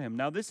for him.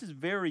 Now, this is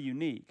very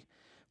unique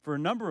for a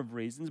number of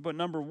reasons, but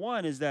number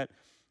one is that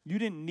you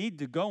didn't need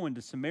to go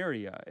into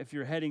Samaria if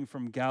you're heading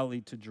from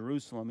Galilee to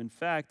Jerusalem. In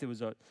fact, it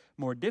was a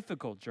more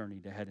difficult journey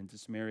to head into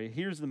Samaria.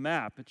 Here's the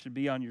map. It should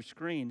be on your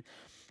screen.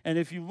 And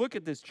if you look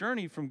at this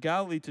journey from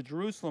Galilee to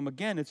Jerusalem,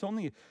 again, it's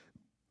only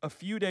a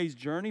few days'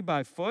 journey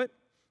by foot,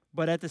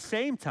 but at the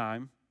same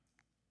time,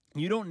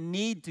 you don't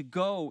need to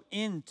go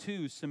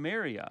into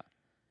Samaria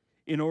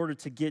in order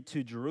to get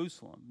to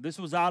Jerusalem. This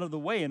was out of the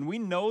way. And we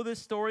know this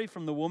story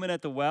from the woman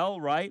at the well,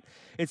 right?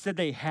 It said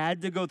they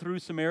had to go through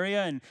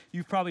Samaria, and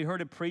you've probably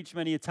heard it preached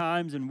many a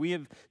times, and we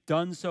have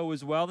done so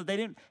as well, that they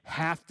didn't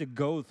have to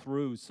go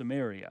through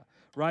Samaria,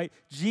 right?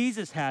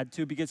 Jesus had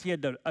to because he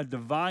had a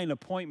divine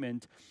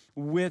appointment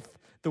with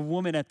the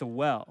woman at the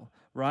well,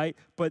 right?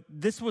 But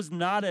this is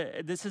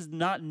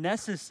not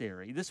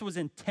necessary. This was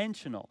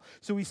intentional.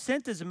 So he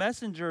sent his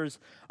messengers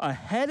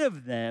ahead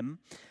of him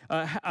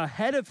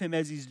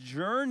as he's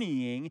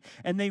journeying,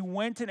 and they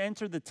went and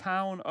entered the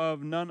town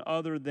of none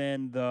other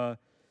than the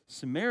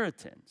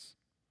Samaritans.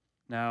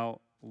 Now,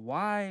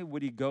 why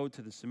would he go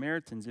to the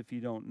Samaritans if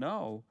you don't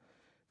know?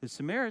 The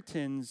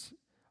Samaritans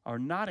are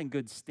not in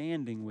good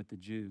standing with the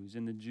Jews,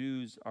 and the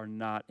Jews are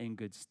not in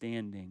good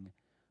standing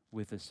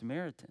with the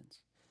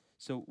Samaritans.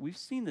 So we've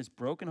seen this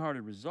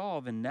brokenhearted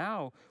resolve, and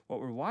now what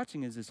we're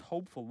watching is this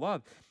hopeful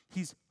love.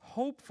 He's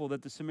hopeful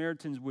that the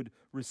Samaritans would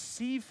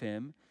receive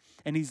him,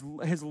 and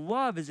his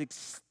love is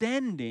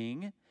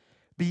extending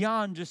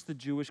beyond just the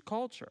Jewish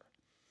culture.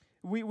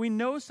 We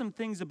know some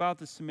things about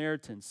the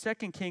Samaritans.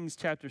 2 Kings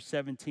chapter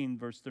 17,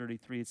 verse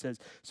 33, it says,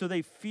 so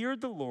they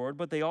feared the Lord,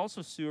 but they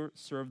also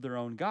served their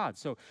own gods.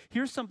 So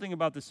here's something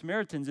about the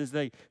Samaritans is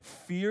they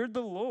feared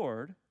the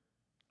Lord.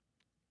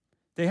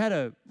 They had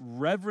a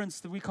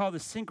reverence that we call the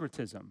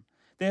syncretism.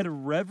 They had a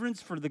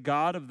reverence for the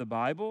God of the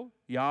Bible,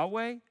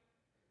 Yahweh,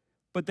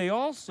 but they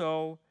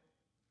also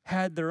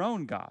had their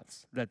own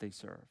gods that they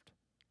served,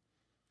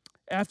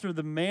 after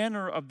the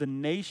manner of the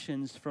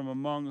nations from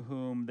among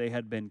whom they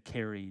had been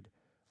carried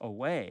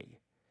away.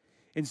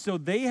 And so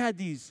they had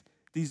these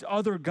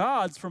other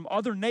gods from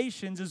other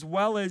nations as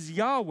well as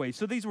Yahweh.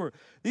 So these were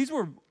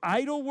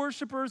idol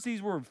worshipers,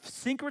 these were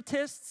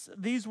syncretists,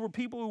 these were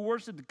people who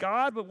worshiped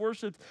God but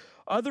worshiped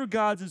other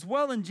gods as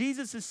well. And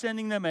Jesus is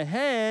sending them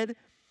ahead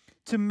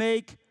to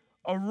make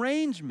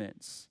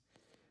arrangements.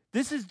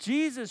 This is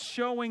Jesus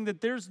showing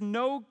that there's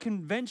no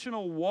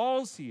conventional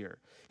walls here.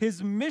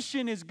 His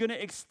mission is going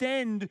to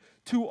extend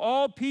to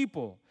all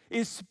people,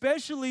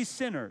 especially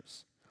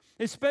sinners.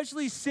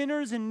 Especially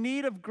sinners in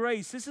need of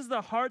grace. This is the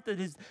heart that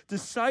his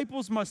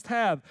disciples must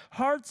have.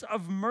 Hearts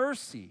of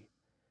mercy,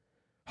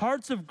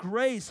 hearts of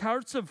grace,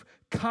 hearts of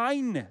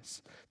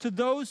kindness to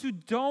those who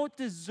don't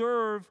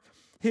deserve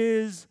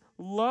his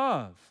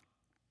love.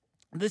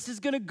 This is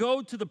going to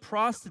go to the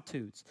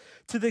prostitutes,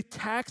 to the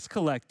tax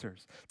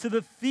collectors, to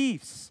the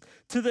thieves,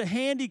 to the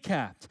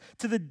handicapped,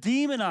 to the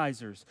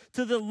demonizers,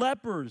 to the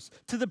lepers,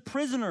 to the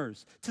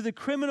prisoners, to the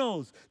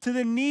criminals, to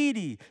the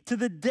needy, to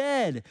the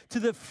dead,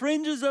 to the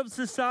fringes of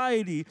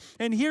society.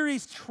 And here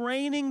he's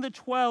training the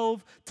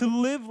 12 to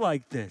live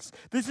like this.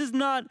 This is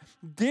not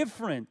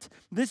different.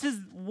 This is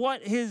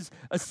what his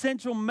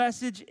essential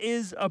message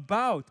is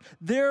about.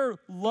 Their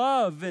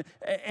love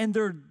and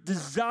their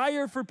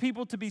desire for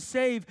people to be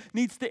saved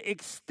needs to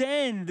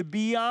extend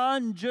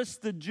beyond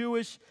just the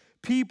Jewish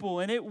people,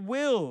 and it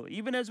will.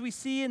 Even as we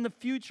see in the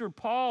future,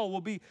 Paul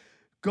will be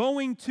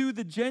going to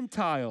the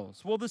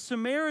Gentiles. Well, the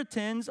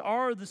Samaritans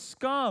are the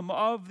scum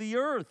of the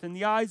earth in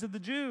the eyes of the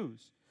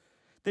Jews.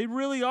 They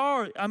really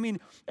are. I mean,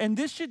 and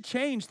this should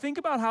change. Think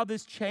about how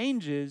this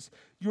changes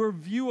your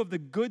view of the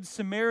Good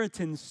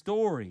Samaritan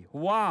story.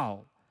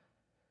 Wow.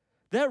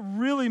 That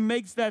really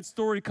makes that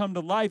story come to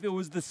life. It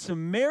was the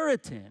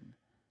Samaritan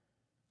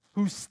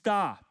who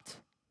stopped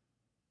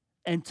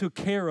and took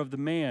care of the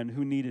man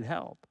who needed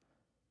help.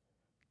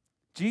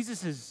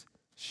 Jesus is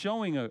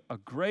showing a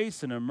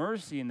grace and a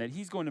mercy in that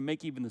he's going to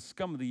make even the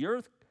scum of the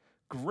earth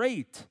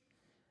great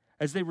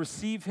as they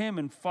receive him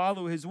and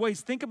follow his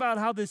ways. Think about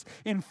how this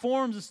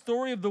informs the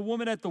story of the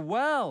woman at the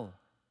well.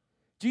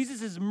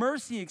 Jesus'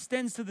 mercy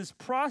extends to this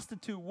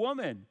prostitute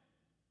woman.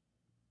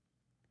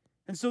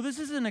 And so this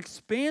is an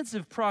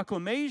expansive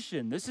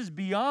proclamation. This is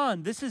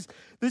beyond. This is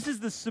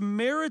the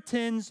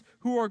Samaritans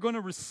who are going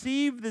to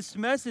receive this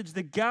message.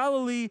 The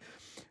Galilee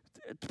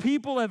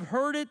people have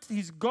heard it.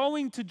 He's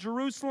going to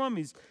Jerusalem.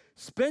 He's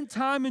spent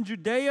time in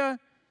Judea,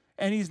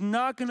 and he's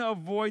not going to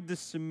avoid the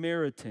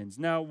Samaritans.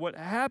 Now, what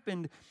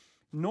happened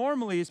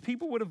normally is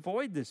people would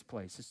avoid this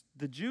place.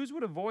 The Jews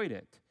would avoid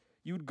it.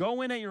 You would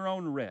go in at your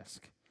own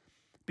risk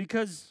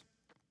because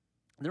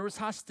there was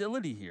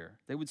hostility here.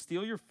 They would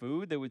steal your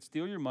food. They would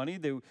steal your money.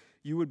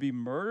 You would be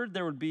murdered.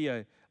 There would be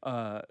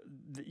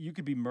you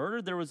could be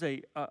murdered. There was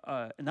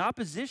an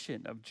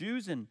opposition of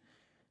Jews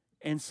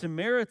and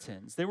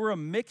Samaritans. They were a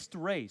mixed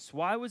race.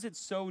 Why was it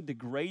so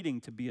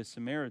degrading to be a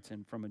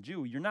Samaritan from a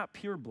Jew? You're not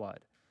pure blood.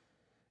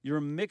 You're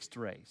a mixed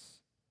race.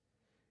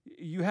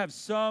 You have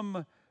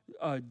some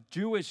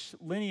Jewish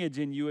lineage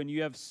in you, and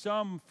you have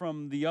some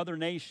from the other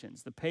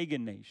nations, the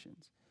pagan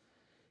nations.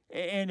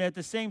 And at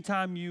the same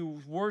time,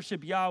 you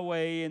worship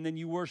Yahweh, and then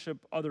you worship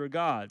other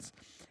gods.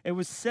 It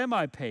was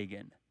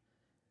semi-pagan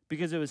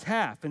because it was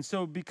half. And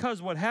so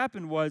because what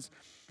happened was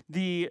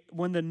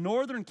when the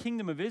northern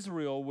kingdom of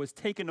Israel was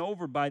taken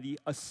over by the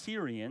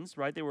Assyrians,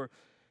 right? There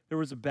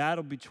was a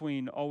battle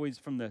between always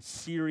from the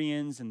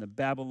Syrians and the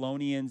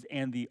Babylonians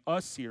and the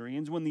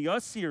Assyrians. When the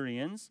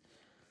Assyrians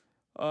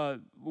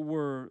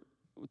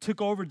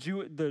took over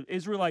the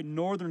Israelite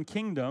northern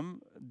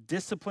kingdom,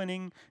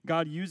 disciplining,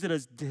 God used it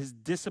as his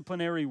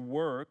disciplinary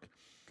work.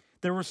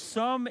 There were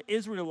some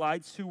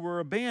Israelites who were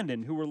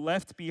abandoned, who were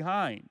left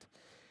behind.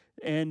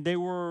 And they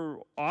were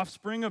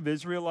offspring of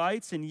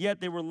Israelites, and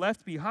yet they were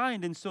left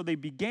behind. And so they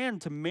began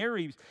to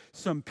marry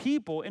some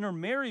people,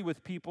 intermarry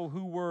with people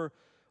who were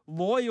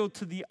loyal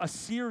to the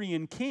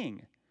Assyrian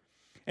king.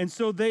 And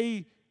so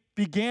they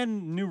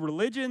began new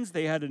religions.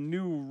 They had a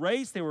new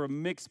race. They were a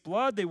mixed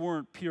blood. They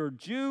weren't pure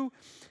Jew.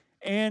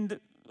 And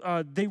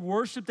they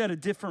worshiped at a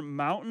different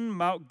mountain,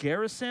 Mount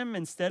Gerizim,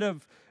 instead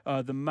of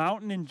the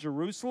mountain in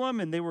Jerusalem.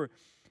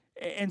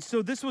 And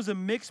so this was a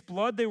mixed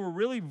blood. They were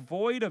really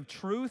void of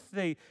truth.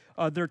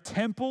 Their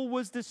temple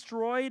was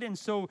destroyed, and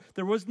so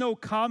there was no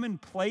common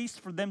place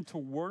for them to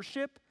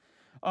worship.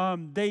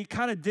 They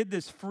kind of did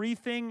this free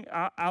thing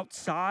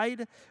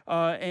outside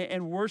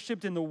and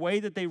worshiped in the way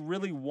that they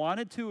really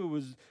wanted to. It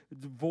was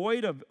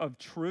void of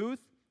truth.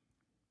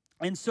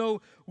 And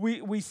so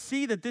we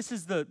see that this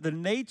is the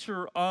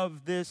nature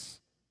of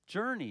this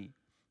journey.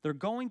 They're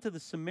going to the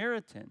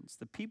Samaritans,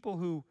 the people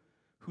who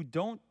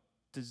don't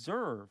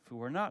deserve,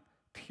 who are not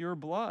pure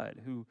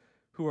blood,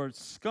 who are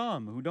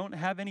scum, who don't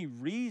have any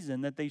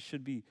reason that they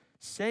should be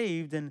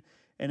saved. And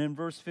in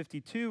verse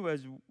 52,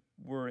 as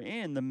we're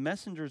in, the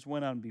messengers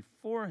went on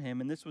before him,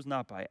 and this was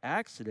not by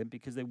accident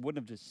because they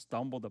wouldn't have just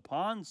stumbled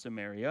upon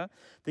Samaria.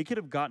 They could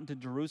have gotten to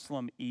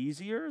Jerusalem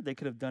easier, they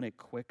could have done it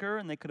quicker,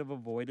 and they could have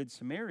avoided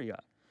Samaria.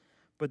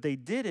 But they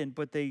didn't,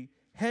 but they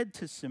head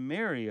to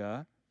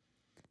Samaria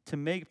to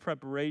make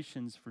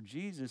preparations for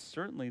Jesus.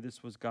 Certainly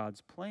this was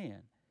God's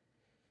plan.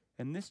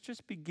 And this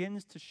just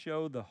begins to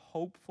show the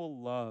hopeful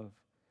love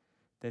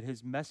that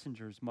his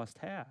messengers must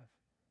have.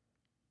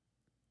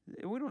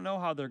 We don't know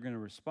how they're going to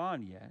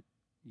respond yet.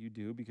 You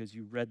do because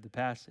you read the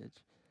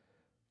passage.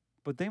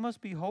 But they must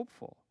be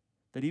hopeful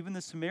that even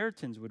the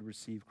Samaritans would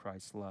receive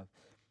Christ's love.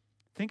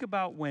 Think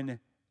about when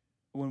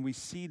we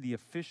see the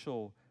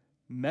official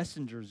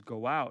messengers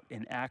go out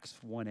in Acts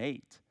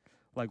 1:8.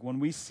 Like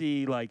when we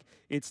see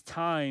it's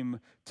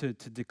time to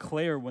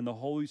declare when the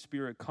Holy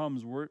Spirit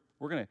comes, we're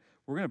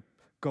gonna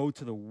go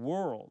to the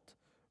world,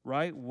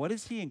 right? What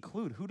does he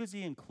include? Who does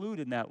he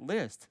include in that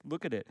list?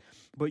 Look at it.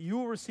 But you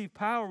will receive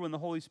power when the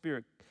Holy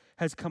Spirit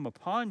has come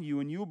upon you,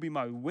 and you will be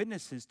my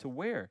witnesses to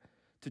where?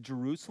 To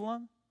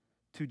Jerusalem,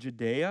 to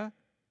Judea,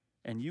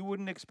 and you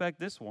wouldn't expect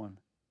this one,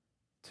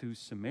 to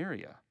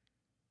Samaria,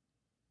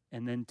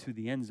 and then to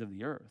the ends of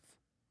the earth.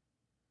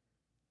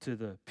 To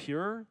the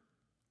pure,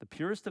 the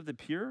purest of the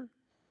pure,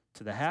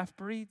 to the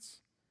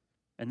half-breeds,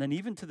 and then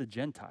even to the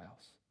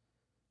Gentiles,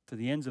 to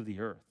the ends of the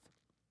earth.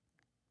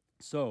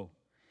 So,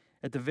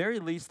 at the very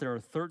least, there are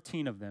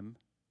 13 of them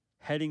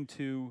heading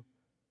to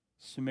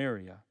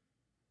Samaria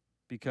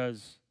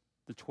because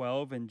the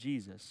 12 and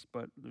Jesus,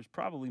 but there's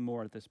probably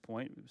more at this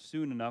point.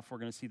 Soon enough, we're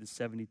going to see the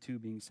 72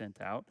 being sent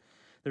out.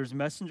 There's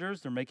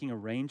messengers. They're making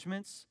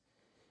arrangements.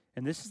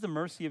 And this is the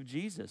mercy of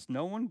Jesus.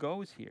 No one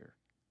goes here.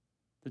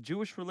 The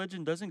Jewish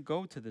religion doesn't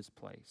go to this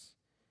place.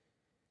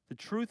 The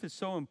truth is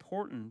so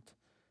important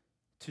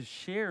to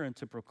share and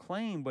to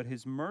proclaim, but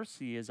his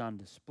mercy is on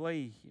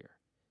display here.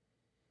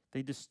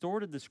 They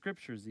distorted the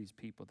scriptures, these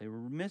people. They were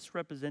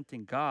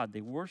misrepresenting God.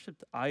 They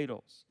worshiped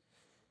idols.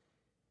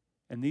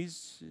 And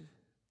these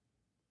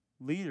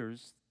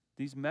leaders,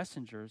 these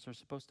messengers, are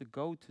supposed to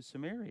go to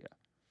Samaria.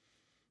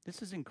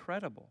 This is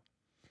incredible.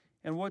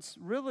 And what's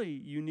really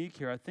unique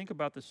here, I think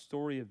about the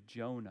story of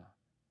Jonah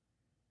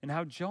and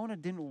how Jonah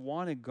didn't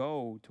want to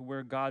go to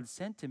where God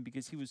sent him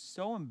because he was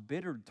so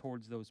embittered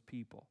towards those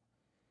people.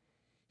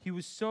 He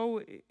was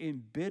so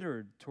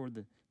embittered toward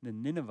the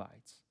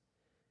Ninevites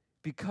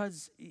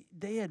because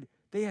they had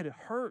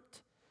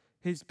hurt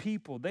his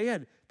people. They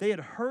had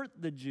hurt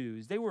the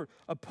Jews. They were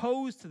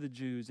opposed to the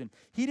Jews, and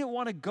he didn't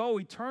want to go.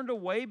 He turned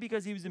away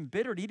because he was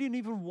embittered. He didn't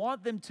even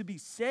want them to be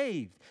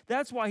saved.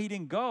 That's why he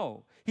didn't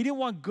go. He didn't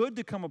want good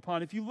to come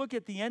upon. If you look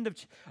at the end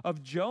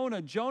of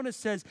Jonah, Jonah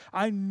says,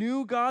 I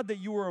knew, God, that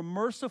you were a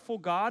merciful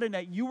God and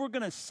that you were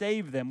going to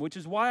save them, which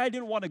is why I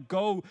didn't want to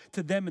go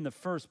to them in the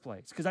first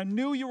place, because I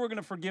knew you were going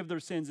to forgive their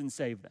sins and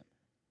save them.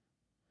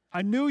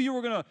 I knew you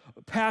were going to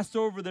pass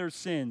over their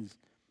sins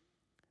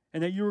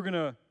and that you were going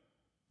to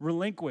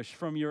relinquish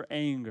from your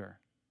anger.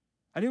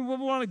 I didn't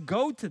want to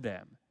go to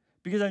them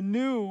because I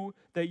knew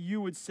that you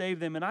would save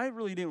them, and I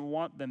really didn't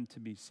want them to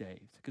be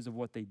saved because of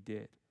what they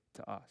did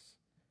to us.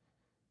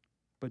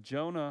 But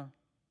Jonah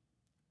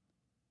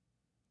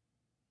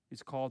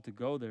is called to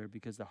go there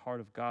because the heart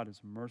of God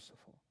is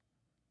merciful.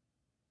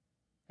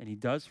 And he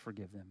does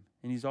forgive them.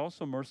 And he's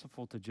also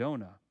merciful to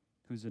Jonah,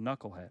 who's a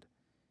knucklehead.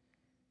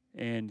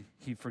 And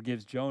he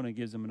forgives Jonah,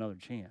 gives him another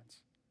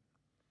chance.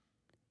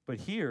 But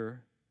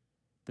here,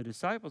 the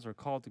disciples are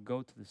called to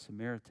go to the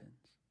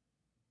Samaritans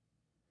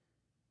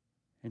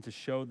and to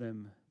show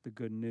them the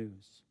good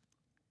news.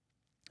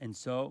 And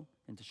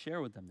to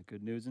share with them the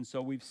good news. And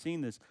so we've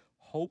seen this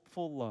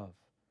hopeful love.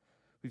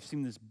 We've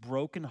seen this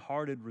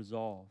broken-hearted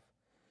resolve.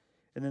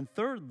 And then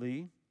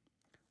thirdly,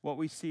 what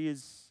we see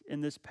is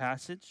in this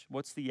passage,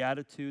 what's the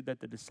attitude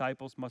that the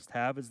disciples must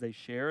have as they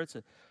share? It's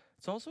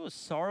also a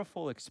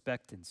sorrowful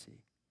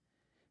expectancy.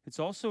 It's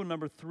also,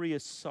 number 3, a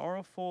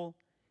sorrowful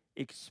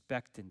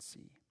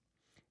expectancy.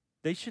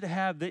 They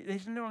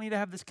don't need to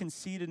have this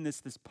conceitedness,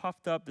 this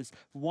puffed up, this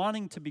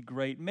wanting to be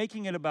great,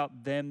 making it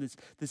about them,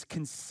 this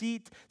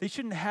conceit. They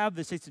shouldn't have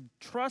this. They should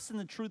trust in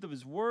the truth of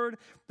his word.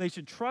 They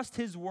should trust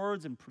his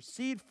words and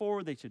proceed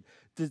forward. They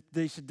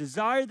should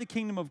desire the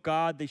kingdom of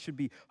God. They should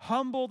be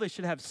humble. They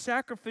should have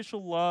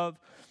sacrificial love.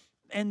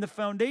 And the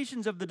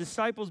foundations of the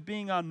disciples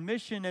being on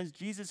mission, as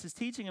Jesus is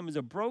teaching them, is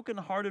a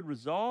broken-hearted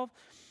resolve.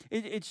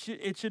 They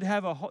should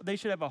have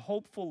a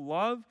hopeful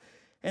love.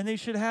 And they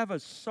should have a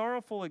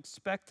sorrowful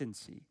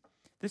expectancy.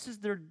 This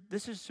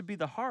should be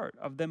the heart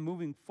of them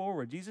moving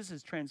forward. Jesus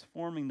is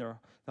transforming the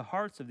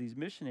hearts of these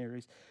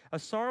missionaries. A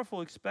sorrowful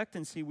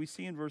expectancy we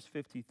see in verse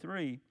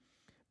 53.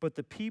 But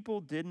the people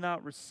did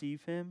not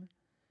receive him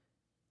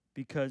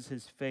because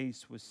his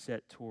face was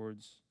set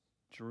towards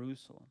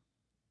Jerusalem.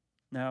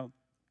 Now,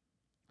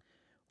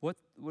 what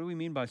do we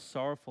mean by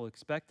sorrowful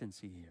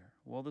expectancy here?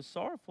 Well, the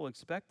sorrowful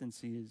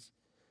expectancy is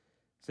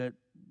that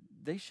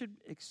they should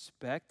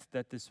expect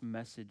that this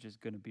message is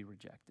going to be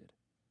rejected.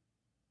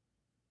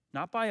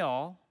 Not by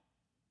all,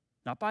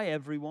 not by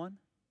everyone,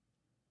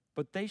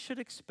 but they should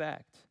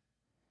expect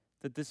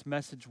that this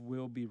message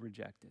will be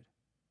rejected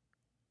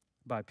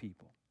by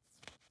people.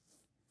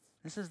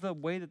 This is the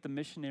way that the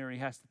missionary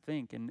has to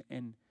think, and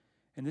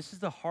this is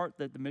the heart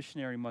that the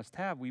missionary must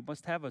have. We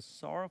must have a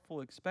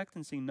sorrowful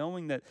expectancy,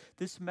 knowing that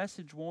this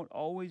message won't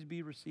always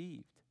be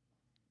received.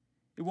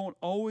 It won't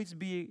always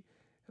be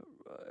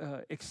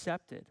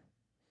accepted.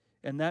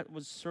 And that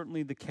was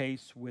certainly the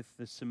case with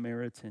the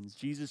Samaritans.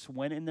 Jesus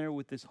went in there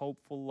with this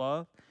hopeful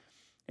love,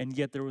 and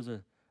yet there was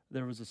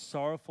a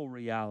sorrowful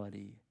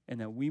reality, and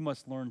that we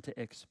must learn to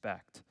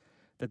expect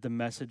that the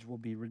message will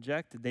be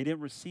rejected. They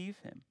didn't receive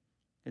him,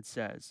 it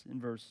says in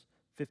verse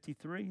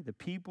 53. The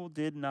people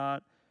did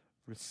not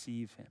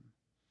receive him.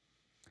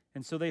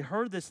 And so they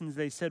heard this and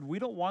they said, we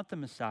don't want the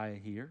Messiah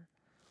here.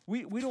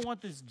 We don't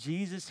want this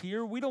Jesus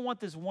here. We don't want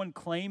this one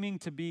claiming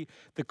to be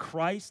the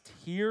Christ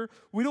here.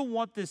 We don't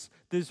want this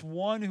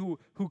one who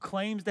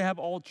claims to have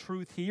all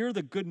truth here,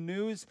 the good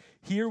news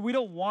here. We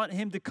don't want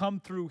him to come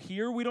through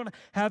here. We don't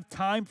have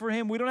time for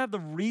him. We don't have the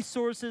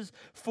resources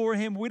for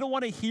him. We don't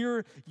want to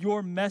hear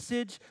your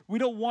message. We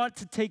don't want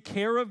to take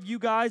care of you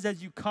guys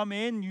as you come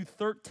in, you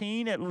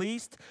 13 at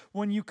least,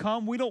 when you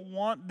come. We don't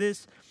want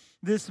this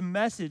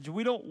message.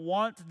 We don't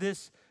want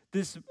this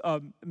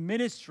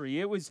ministry.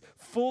 It was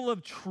full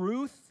of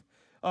truth.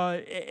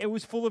 It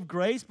was full of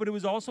grace, but it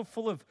was also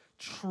full of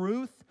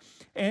truth.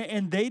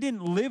 And they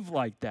didn't live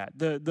like that.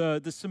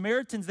 The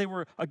Samaritans, they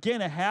were,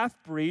 again, a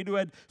half-breed who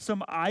had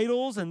some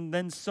idols and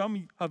then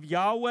some of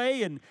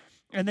Yahweh,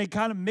 and they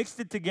kind of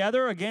mixed it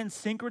together. Again,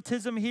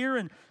 syncretism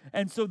here.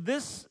 And so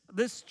this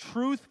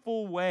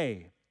truthful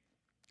way,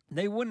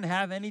 they wouldn't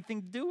have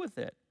anything to do with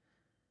it.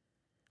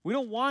 We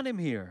don't want him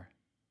here.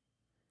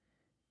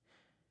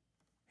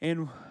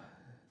 And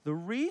the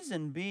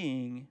reason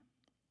being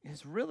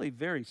is really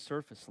very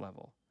surface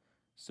level.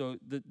 So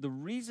the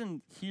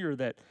reason here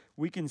that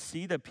we can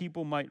see that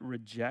people might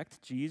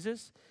reject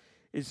Jesus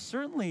is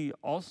certainly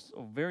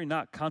also very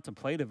not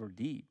contemplative or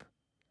deep.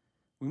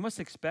 We must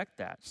expect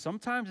that.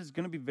 Sometimes it's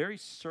going to be very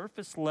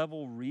surface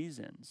level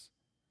reasons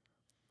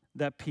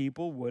that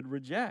people would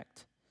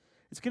reject.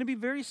 It's going to be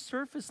very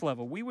surface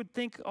level. We would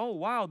think, oh,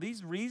 wow,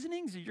 these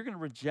reasonings, you're going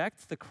to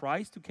reject the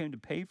Christ who came to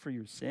pay for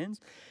your sins.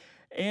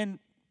 And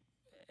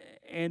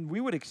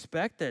we would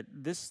expect that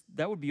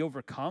would be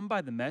overcome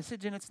by the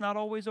message, and it's not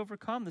always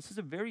overcome. This is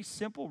a very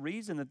simple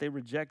reason that they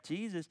reject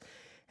Jesus,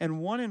 and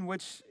one in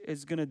which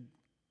is going to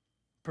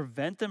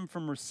prevent them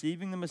from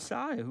receiving the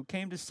Messiah who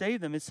came to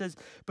save them. It says,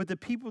 but the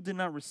people did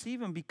not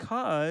receive him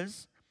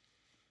because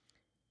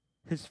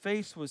his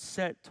face was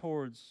set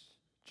towards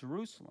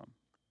Jerusalem.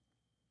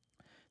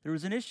 There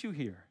was an issue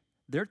here.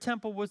 Their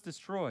temple was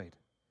destroyed.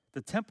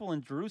 The temple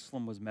in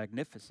Jerusalem was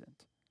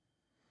magnificent.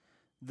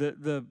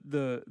 The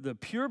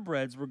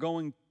purebreds were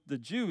going, the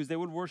Jews, they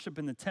would worship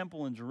in the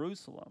temple in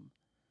Jerusalem.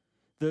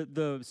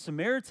 The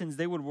Samaritans,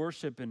 they would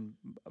worship in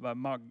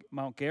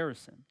Mount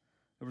Gerizim.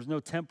 There was no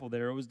temple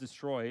there. It was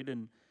destroyed,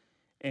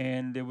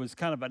 and it was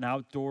kind of an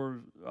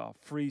outdoor,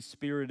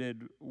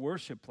 free-spirited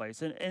worship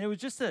place. And it was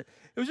just a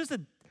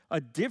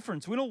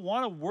difference. We don't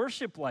want to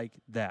worship like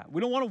that. We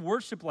don't want to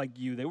worship like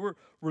you. They were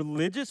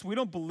religious. We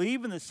don't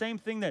believe in the same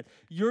thing that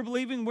you're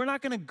believing. We're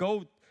not going to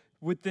go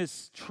with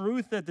this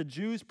truth that the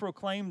Jews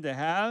proclaimed to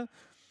have.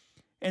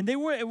 And they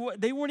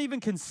weren't even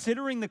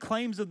considering the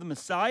claims of the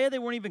Messiah. They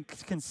weren't even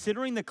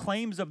considering the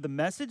claims of the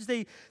message.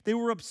 They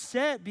were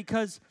upset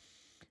because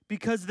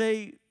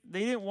they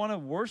didn't want to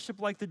worship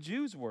like the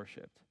Jews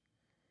worshiped.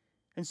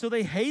 And so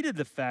they hated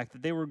the fact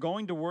that they were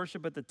going to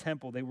worship at the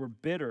temple. They were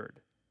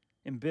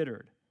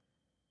embittered.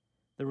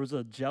 There was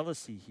a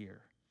jealousy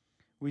here.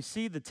 We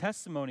see the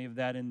testimony of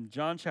that in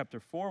John chapter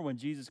 4 when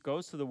Jesus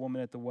goes to the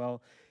woman at the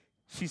well.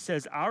 She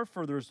says, our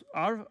fathers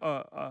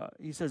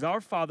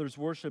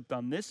worshipped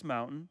on this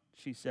mountain,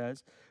 she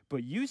says,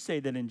 but you say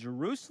that in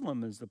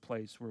Jerusalem is the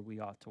place where we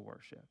ought to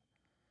worship.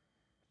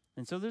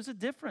 And so there's a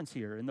difference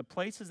here in the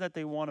places that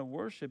they want to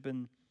worship.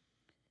 And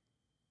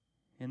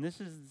this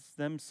is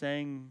them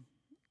saying,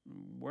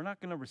 we're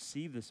not going to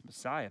receive this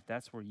Messiah if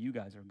that's where you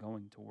guys are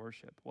going to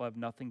worship. We'll have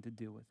nothing to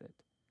do with it.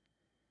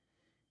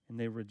 And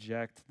they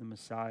reject the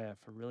Messiah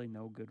for really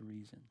no good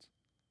reasons.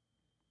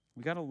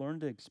 We got to learn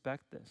to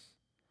expect this.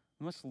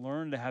 We must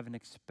learn to have an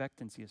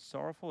expectancy, a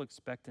sorrowful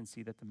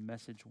expectancy that the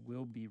message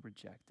will be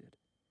rejected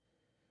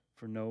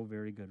for no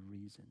very good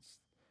reasons.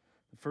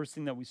 The first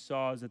thing that we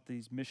saw is that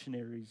these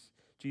missionaries,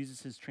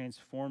 Jesus is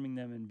transforming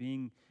them and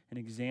being an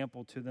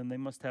example to them. They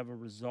must have a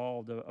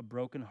resolve, a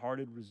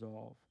broken-hearted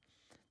resolve.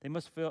 They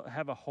must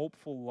have a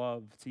hopeful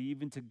love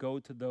to go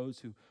to those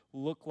who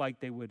look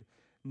like they would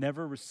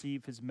never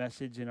receive his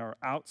message and are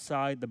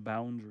outside the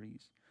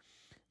boundaries.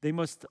 They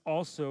must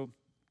also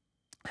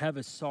have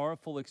a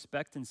sorrowful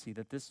expectancy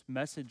that this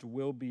message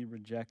will be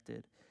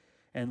rejected.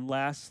 And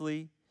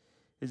lastly,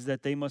 is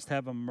that they must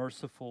have a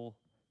merciful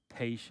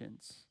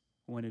patience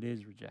when it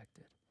is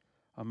rejected.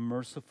 A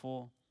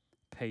merciful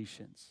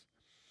patience.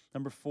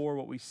 Number 4,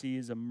 what we see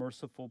is a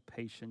merciful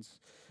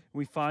patience.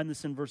 We find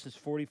this in verses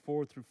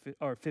 54 through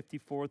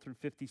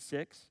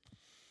 56.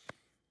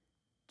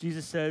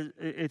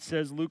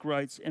 Luke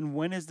writes, and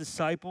when his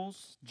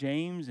disciples,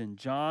 James and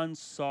John,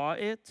 saw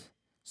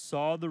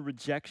the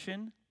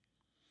rejection,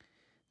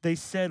 they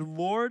said,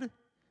 Lord,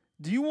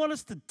 do you want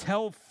us to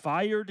tell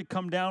fire to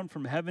come down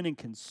from heaven and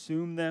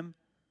consume them?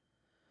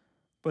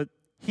 But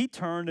he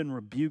turned and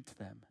rebuked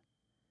them,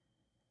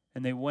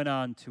 and they went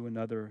on to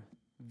another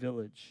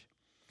village.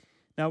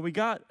 Now, we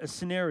got a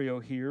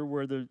scenario here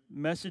where the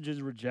message is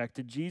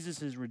rejected,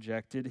 Jesus is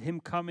rejected, him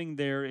coming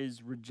there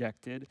is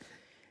rejected,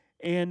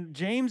 and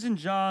James and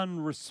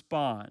John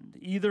respond.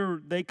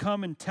 Either they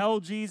come and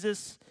tell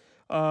Jesus,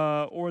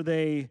 or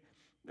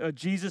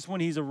Jesus,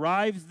 when he's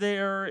arrived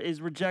there,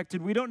 is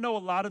rejected. We don't know a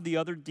lot of the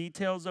other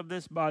details of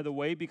this, by the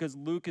way, because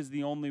Luke is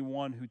the only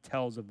one who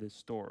tells of this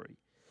story.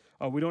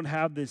 We don't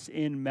have this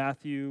in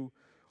Matthew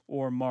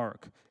or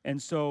Mark. And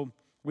so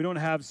we don't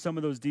have some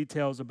of those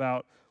details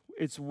about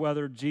it's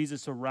whether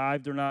Jesus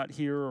arrived or not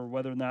here, or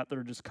whether or not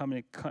they're just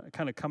coming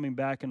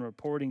back and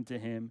reporting to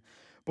him.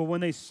 But when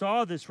they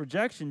saw this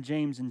rejection,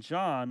 James and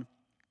John,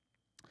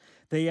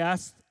 they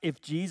asked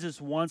if Jesus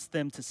wants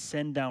them to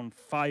send down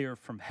fire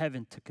from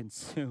heaven to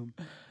consume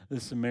the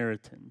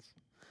Samaritans.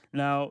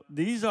 Now,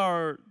 these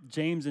are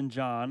James and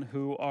John,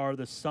 who are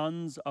the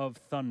sons of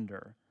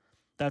thunder.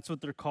 That's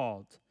what they're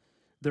called.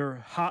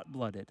 They're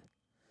hot-blooded.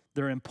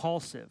 They're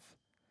impulsive.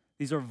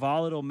 These are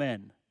volatile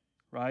men,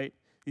 right?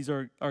 These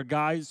are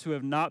guys who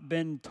have not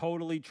been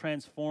totally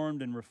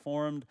transformed and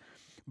reformed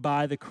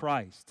by the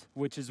Christ,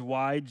 which is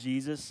why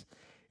Jesus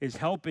is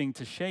helping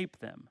to shape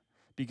them,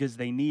 because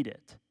they need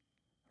it,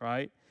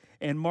 right?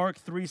 In Mark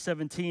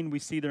 3:17, we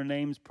see their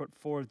names put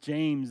forth: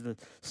 James, the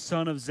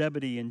son of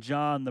Zebedee, and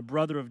John, the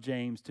brother of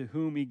James, to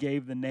whom he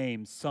gave the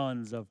name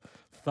sons of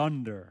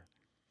thunder.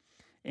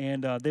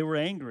 And they were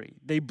angry.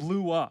 They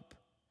blew up.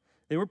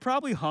 They were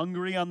probably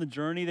hungry on the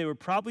journey. They were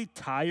probably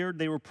tired.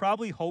 They were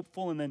probably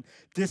hopeful and then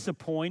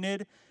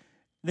disappointed.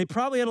 They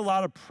probably had a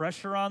lot of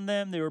pressure on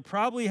them. They were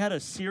probably had a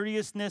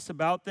seriousness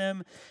about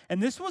them.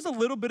 And this was a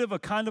little bit of a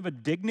kind of a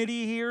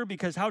dignity here,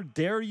 because how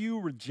dare you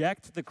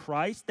reject the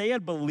Christ? They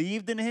had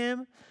believed in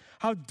him.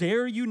 How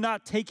dare you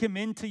not take him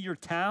into your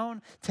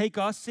town, take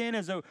us in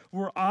as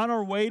we're on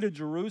our way to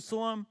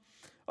Jerusalem?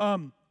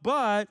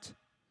 But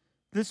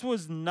this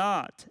was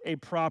not a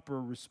proper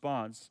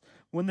response.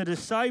 When the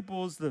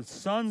disciples, the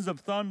sons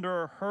of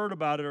thunder, heard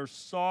about it or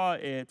saw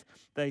it,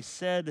 they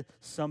said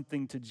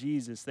something to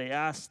Jesus. They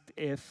asked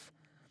if,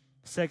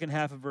 second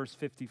half of verse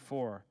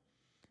 54,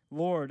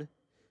 Lord,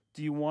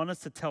 do you want us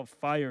to tell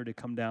fire to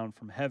come down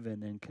from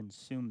heaven and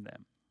consume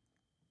them?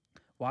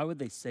 Why would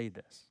they say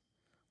this?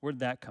 Where'd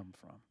that come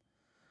from?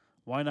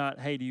 Why not,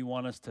 hey, do you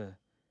want us to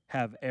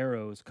have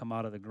arrows come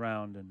out of the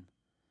ground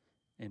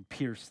and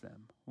pierce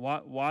them?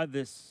 Why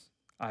this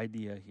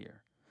idea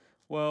here?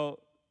 Well,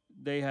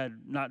 they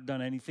had not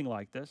done anything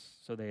like this.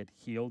 So they had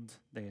healed,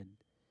 they had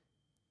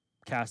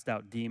cast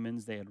out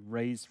demons, they had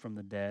raised from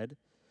the dead.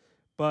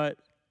 But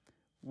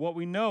what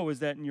we know is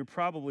that, and you're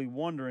probably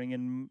wondering,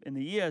 in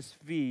the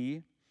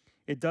ESV,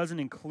 it doesn't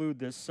include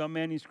this. Some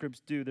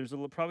manuscripts do. There's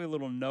probably a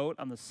little note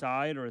on the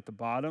side or at the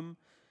bottom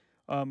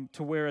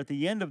to where at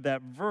the end of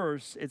that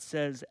verse, it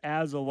says,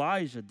 as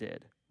Elijah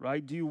did,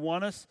 right? Do you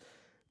want us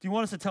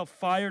to tell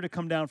fire to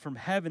come down from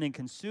heaven and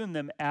consume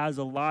them as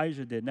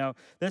Elijah did? Now,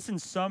 that's in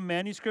some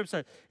manuscripts.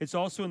 It's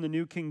also in the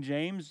New King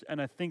James, and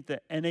I think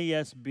the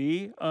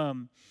NASB.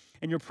 And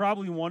you're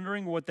probably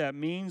wondering what that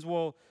means.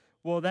 Well,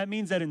 that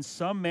means that in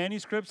some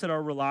manuscripts that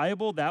are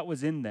reliable, that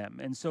was in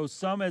them. And so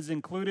some has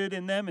included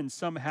in them and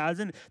some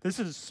hasn't. This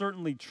is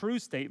certainly true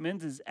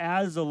statement.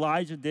 As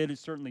Elijah did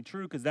is certainly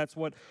true, because that's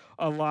what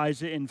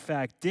Elijah in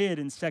fact did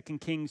in 2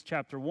 Kings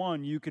chapter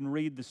 1. You can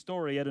read the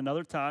story at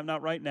another time,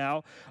 not right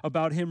now,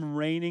 about him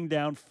raining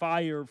down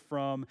fire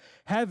from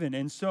heaven.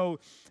 And so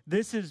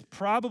this is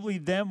probably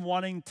them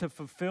wanting to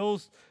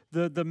fulfill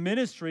the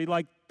ministry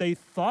like they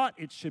thought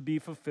it should be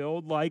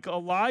fulfilled, like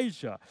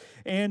Elijah.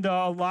 And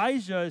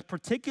Elijah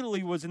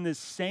particularly was in this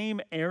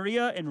same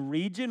area and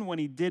region when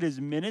he did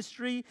his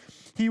ministry.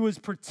 He was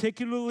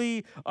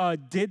particularly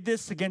did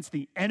this against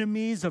the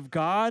enemies of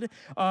God.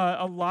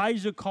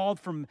 Elijah called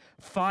from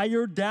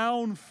fire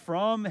down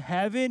from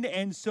heaven.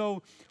 And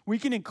so we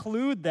can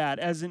include that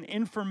as an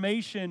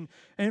informational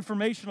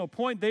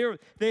point.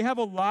 They have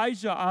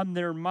Elijah on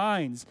their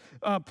minds.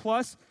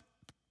 Plus,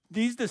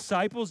 these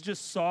disciples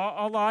just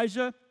saw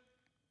Elijah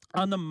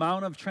on the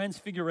Mount of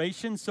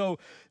Transfiguration, so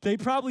they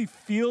probably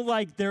feel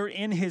like they're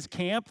in his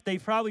camp. They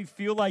probably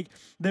feel like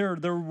they're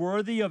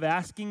worthy of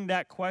asking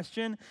that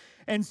question,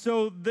 and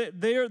so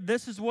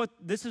this is where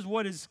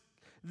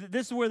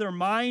their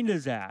mind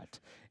is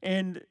at.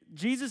 And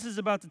Jesus is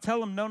about to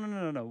tell them,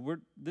 no.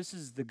 This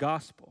is the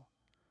gospel.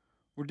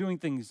 We're doing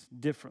things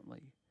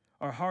differently.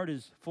 Our heart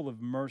is full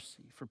of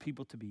mercy for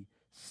people to be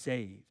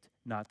saved,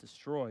 not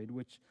destroyed,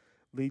 which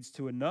leads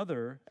to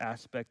another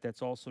aspect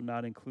that's also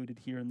not included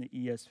here in the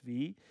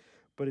ESV,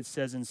 but it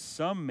says in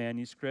some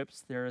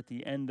manuscripts there at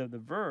the end of the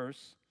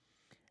verse,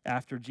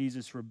 after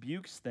Jesus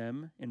rebukes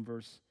them in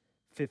verse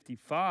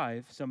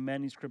 55, some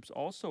manuscripts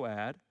also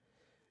add,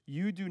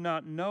 you do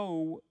not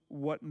know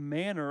what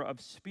manner of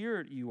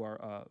spirit you are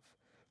of,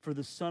 for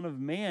the Son of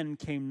Man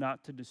came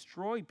not to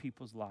destroy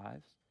people's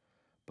lives,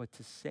 but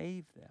to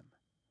save them.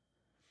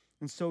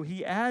 And so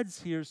he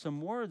adds here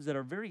some words that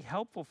are very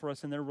helpful for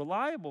us, and they're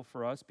reliable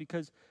for us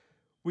because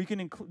we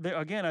can include,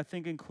 again, I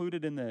think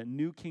included in the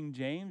New King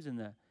James and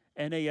the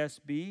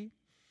NASB.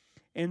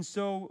 And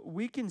so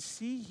we can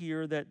see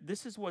here that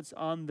this is what's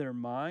on their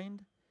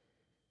mind.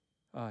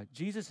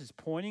 Jesus is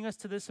pointing us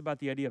to this about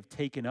the idea of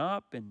taken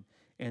up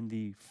and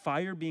the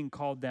fire being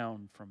called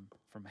down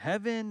from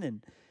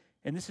heaven.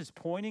 And this is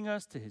pointing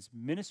us to his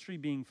ministry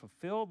being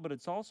fulfilled, but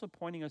it's also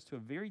pointing us to a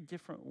very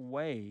different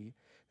way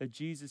that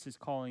Jesus is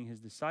calling his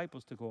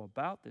disciples to go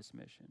about this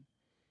mission.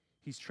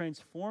 He's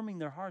transforming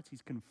their hearts.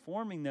 He's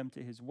conforming them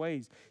to his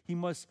ways. He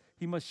must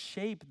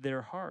shape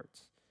their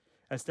hearts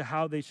as to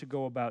how they should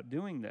go about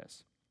doing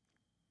this.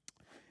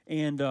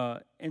 And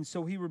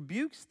so he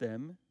rebukes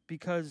them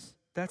because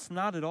that's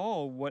not at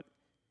all what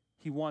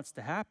he wants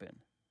to happen.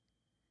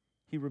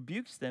 He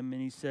rebukes them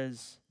and he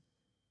says,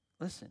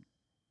 listen,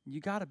 you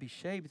got to be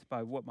shaped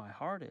by what my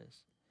heart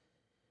is.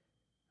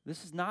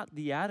 This is not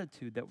the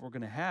attitude that we're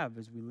going to have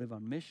as we live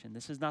on mission.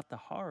 This is not the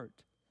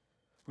heart.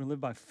 We're going to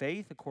live by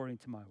faith according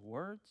to my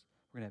words.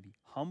 We're going to be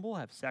humble,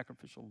 have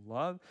sacrificial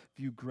love,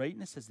 view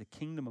greatness as the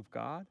kingdom of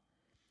God.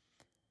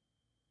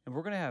 And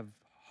we're going to have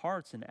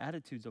hearts and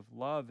attitudes of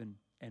love and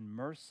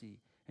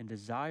mercy and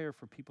desire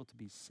for people to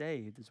be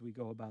saved as we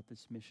go about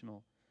this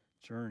missional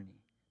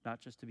journey. Not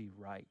just to be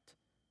right,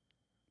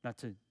 not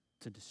to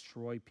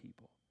destroy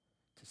people,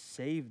 to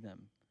save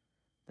them,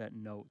 that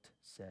note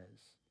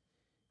says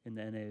in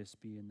the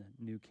NASB and the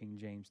New King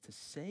James, to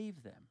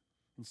save them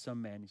in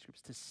some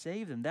manuscripts, to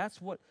save them.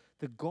 That's what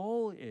the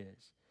goal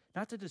is.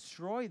 Not to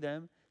destroy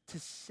them, to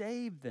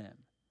save them.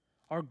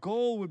 Our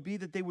goal would be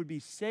that they would be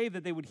saved,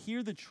 that they would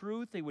hear the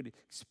truth, they would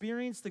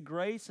experience the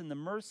grace and the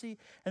mercy,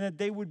 and that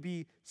they would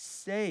be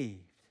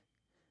saved.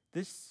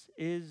 This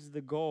is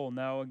the goal.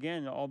 Now,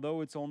 again, although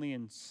it's only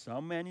in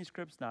some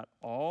manuscripts, not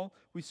all,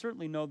 we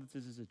certainly know that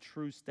this is a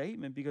true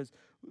statement because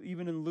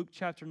even in Luke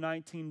chapter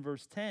 19,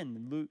 verse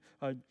 10,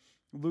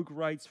 Luke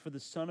writes, "For the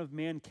Son of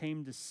Man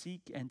came to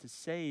seek and to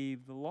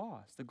save the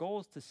lost." The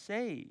goal is to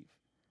save,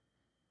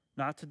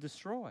 not to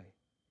destroy,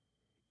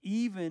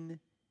 even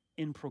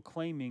in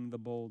proclaiming the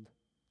bold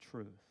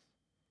truth.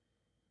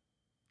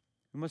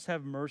 We must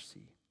have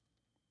mercy.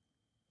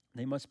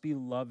 They must be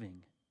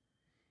loving,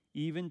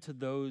 even to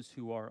those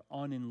who are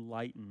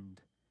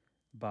unenlightened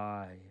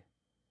by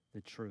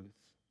the truth.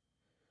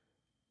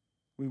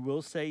 We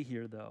will say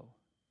here, though,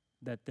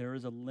 that there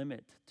is a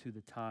limit to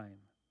the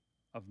time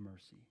of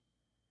mercy.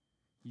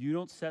 You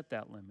don't set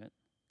that limit,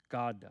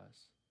 God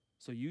does.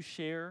 So you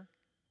share,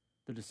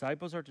 the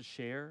disciples are to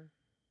share,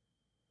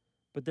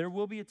 but there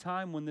will be a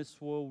time when this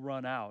will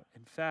run out.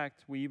 In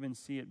fact, we even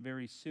see it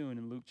very soon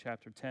in Luke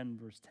chapter 10,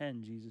 verse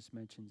 10. Jesus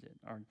mentions it,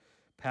 our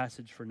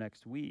passage for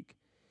next week.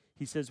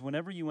 He says,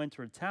 "Whenever you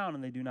enter a town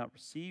and they do not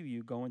receive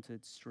you, go into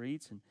its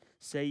streets and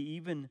say,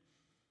 even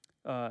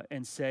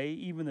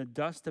the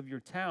dust of your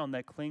town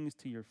that clings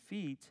to your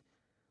feet,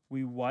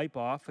 we wipe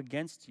off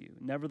against you.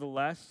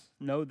 Nevertheless,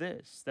 know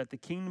this, that the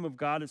kingdom of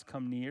God has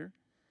come near.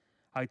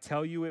 I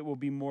tell you, it will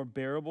be more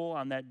bearable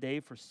on that day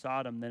for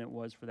Sodom than it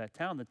was for that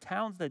town." The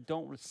towns that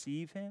don't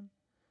receive him,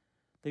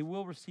 they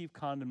will receive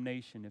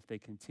condemnation if they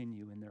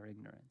continue in their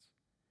ignorance.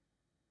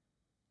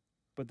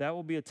 But that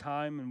will be a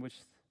time in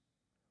which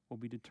will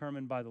be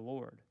determined by the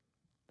Lord.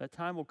 That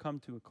time will come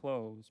to a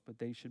close, but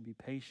they should be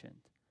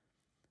patient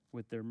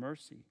with their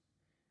mercy.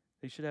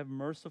 They should have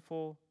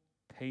merciful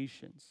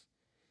patience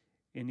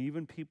in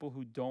even people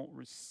who don't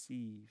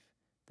receive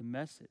the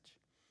message.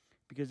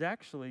 Because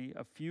actually,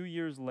 a few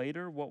years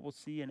later, what we'll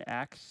see in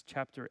Acts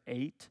chapter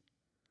 8,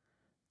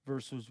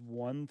 verses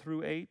 1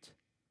 through 8,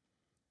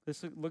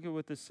 look at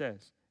what this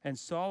says. "And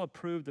Saul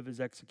approved of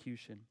his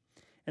execution.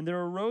 And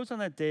there arose on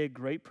that day a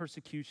great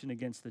persecution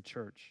against the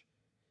church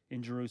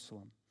in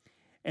Jerusalem.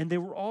 And they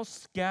were all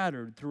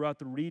scattered throughout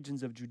the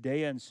regions of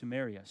Judea and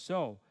Samaria."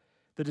 So,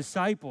 the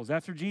disciples,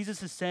 after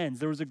Jesus ascends,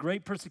 there was a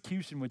great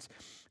persecution, which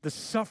the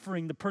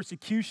suffering, the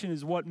persecution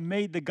is what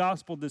made the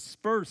gospel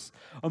disperse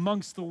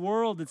amongst the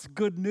world. It's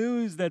good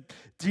news that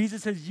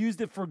Jesus has used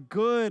it for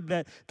good,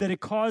 that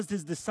it caused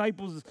his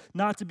disciples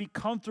not to be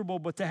comfortable,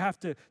 but to have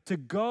to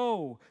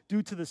go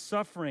due to the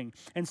suffering.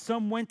 "And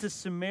some went to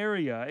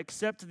Samaria,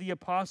 except the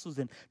apostles,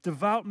 and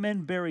devout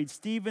men buried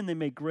Stephen. They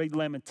made great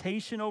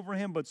lamentation over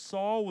him, but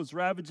Saul was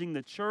ravaging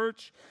the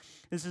church."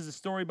 This is a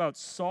story about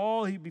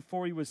Saul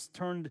before he was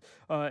turned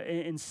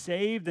and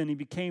saved, and he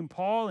became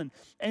Paul. "And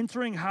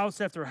entering house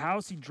after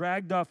house, he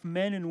dragged off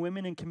men and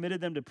women and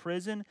committed them to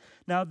prison.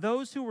 Now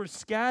those who were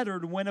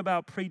scattered went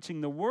about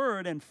preaching the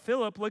word, and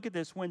Philip," look at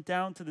this, "went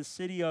down to the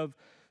city of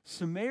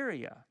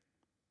Samaria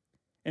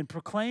and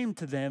proclaimed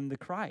to them the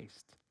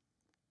Christ."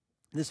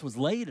 This was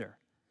later.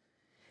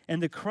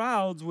 "And the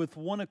crowds with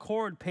one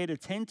accord paid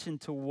attention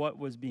to what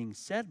was being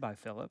said by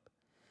Philip,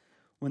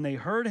 when they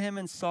heard him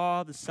and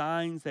saw the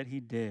signs that he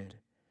did.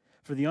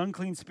 For the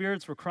unclean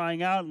spirits were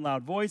crying out in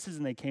loud voices,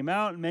 and they came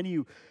out, and many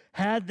who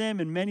had them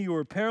and many who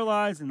were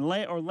paralyzed and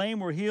lame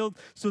were healed."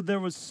 So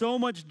there was so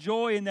much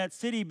joy in that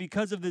city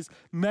because of this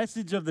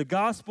message of the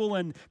gospel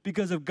and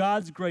because of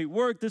God's great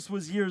work. This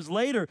was years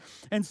later.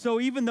 And so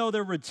even though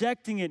they're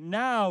rejecting it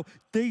now,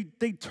 they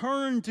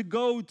turn to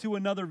go to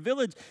another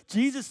village.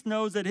 Jesus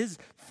knows that his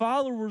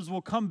followers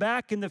will come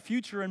back in the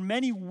future, and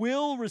many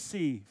will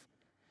receive.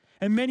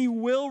 And many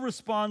will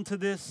respond to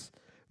this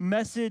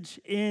message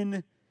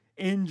in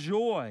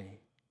joy.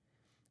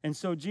 And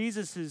so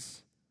Jesus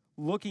is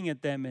looking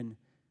at them and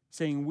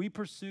saying, we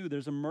pursue,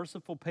 there's a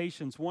merciful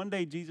patience. One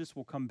day Jesus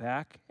will come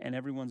back and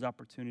everyone's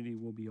opportunity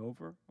will be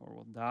over or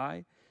will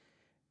die.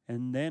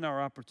 And then our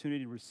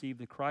opportunity to receive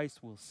the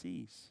Christ will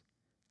cease.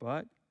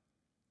 But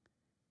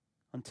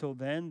until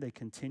then, they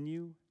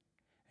continue,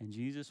 and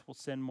Jesus will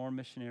send more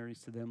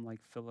missionaries to them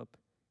like Philip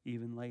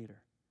even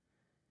later.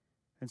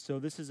 And so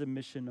this is a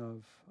mission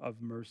of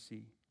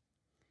mercy.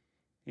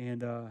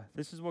 And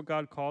this is what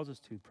God calls us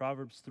to.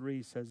 Proverbs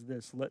 3 says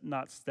this: "Let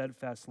not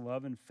steadfast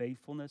love and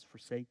faithfulness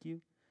forsake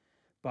you.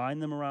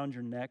 Bind them around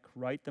your neck,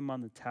 write them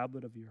on the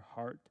tablet of your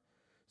heart,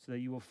 so that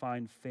you will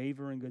find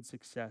favor and good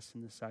success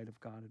in the sight of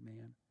God and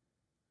man."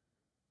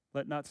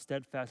 Let not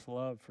steadfast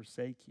love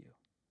forsake you.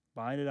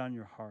 Bind it on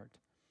your heart.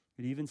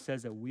 It even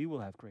says that we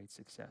will have great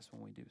success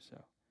when we do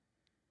so.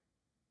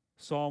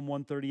 Psalm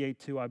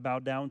 138:2, "I bow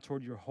down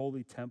toward your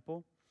holy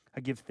temple. I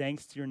give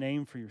thanks to your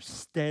name for your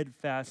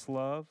steadfast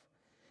love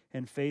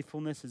and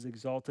faithfulness is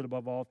exalted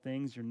above all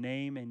things, your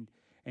name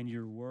and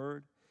your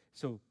word."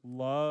 So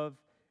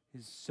love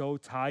is so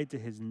tied to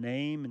his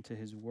name and to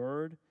his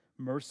word,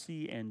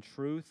 mercy and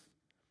truth.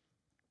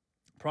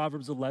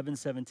 Proverbs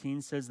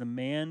 11:17 says, "The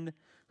man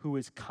who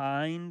is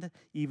kind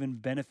even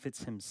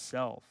benefits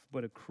himself,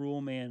 but a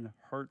cruel man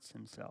hurts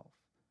himself."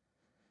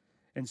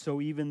 And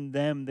so even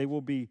them, they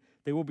will be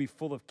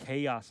full of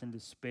chaos and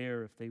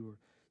despair if they were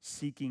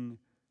seeking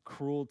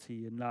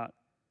cruelty and not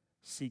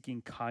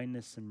seeking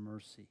kindness and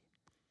mercy.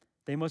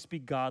 They must be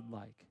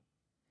godlike,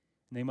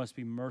 and they must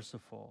be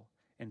merciful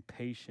and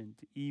patient,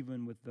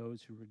 even with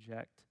those who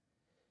reject.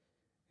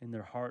 And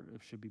their heart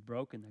should be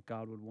broken that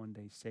God would one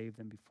day save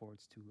them before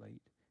it's too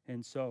late.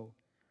 And so,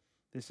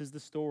 this is the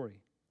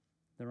story.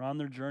 They're on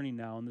their journey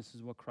now, and this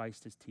is what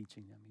Christ is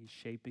teaching them. He's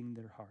shaping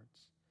their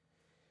hearts.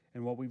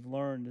 And what we've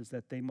learned is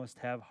that they must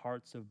have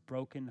hearts of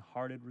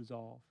broken-hearted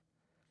resolve.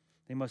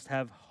 They must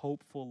have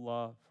hopeful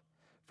love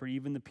for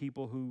even the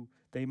people who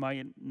they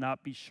might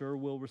not be sure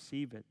will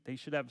receive it. They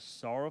should have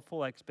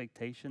sorrowful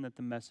expectation that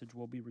the message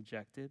will be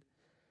rejected,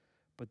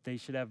 but they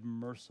should have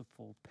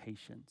merciful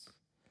patience,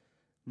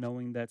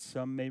 knowing that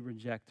some may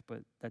reject,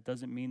 but that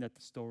doesn't mean that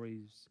the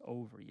story's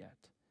over yet.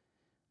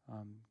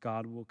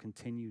 God will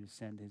continue to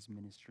send his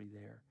ministry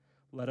there.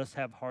 Let us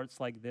have hearts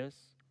like this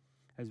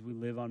as we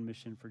live on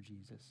mission for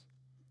Jesus.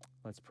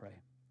 Let's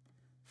pray.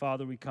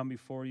 Father, we come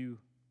before you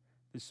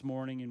this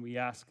morning and we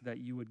ask that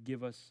you would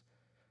give us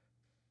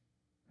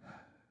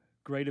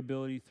great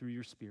ability through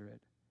your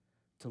Spirit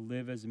to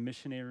live as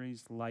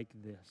missionaries like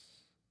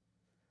this,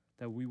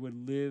 that we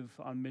would live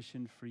on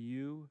mission for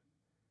you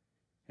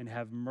and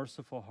have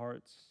merciful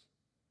hearts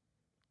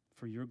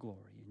for your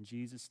glory. In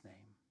Jesus'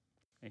 name,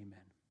 amen.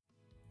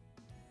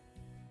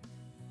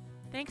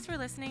 Thanks for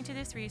listening to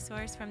this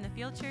resource from the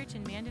Field Church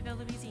in Mandeville,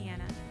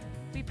 Louisiana.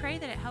 We pray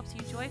that it helps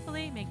you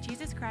joyfully make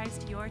Jesus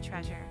Christ your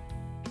treasure.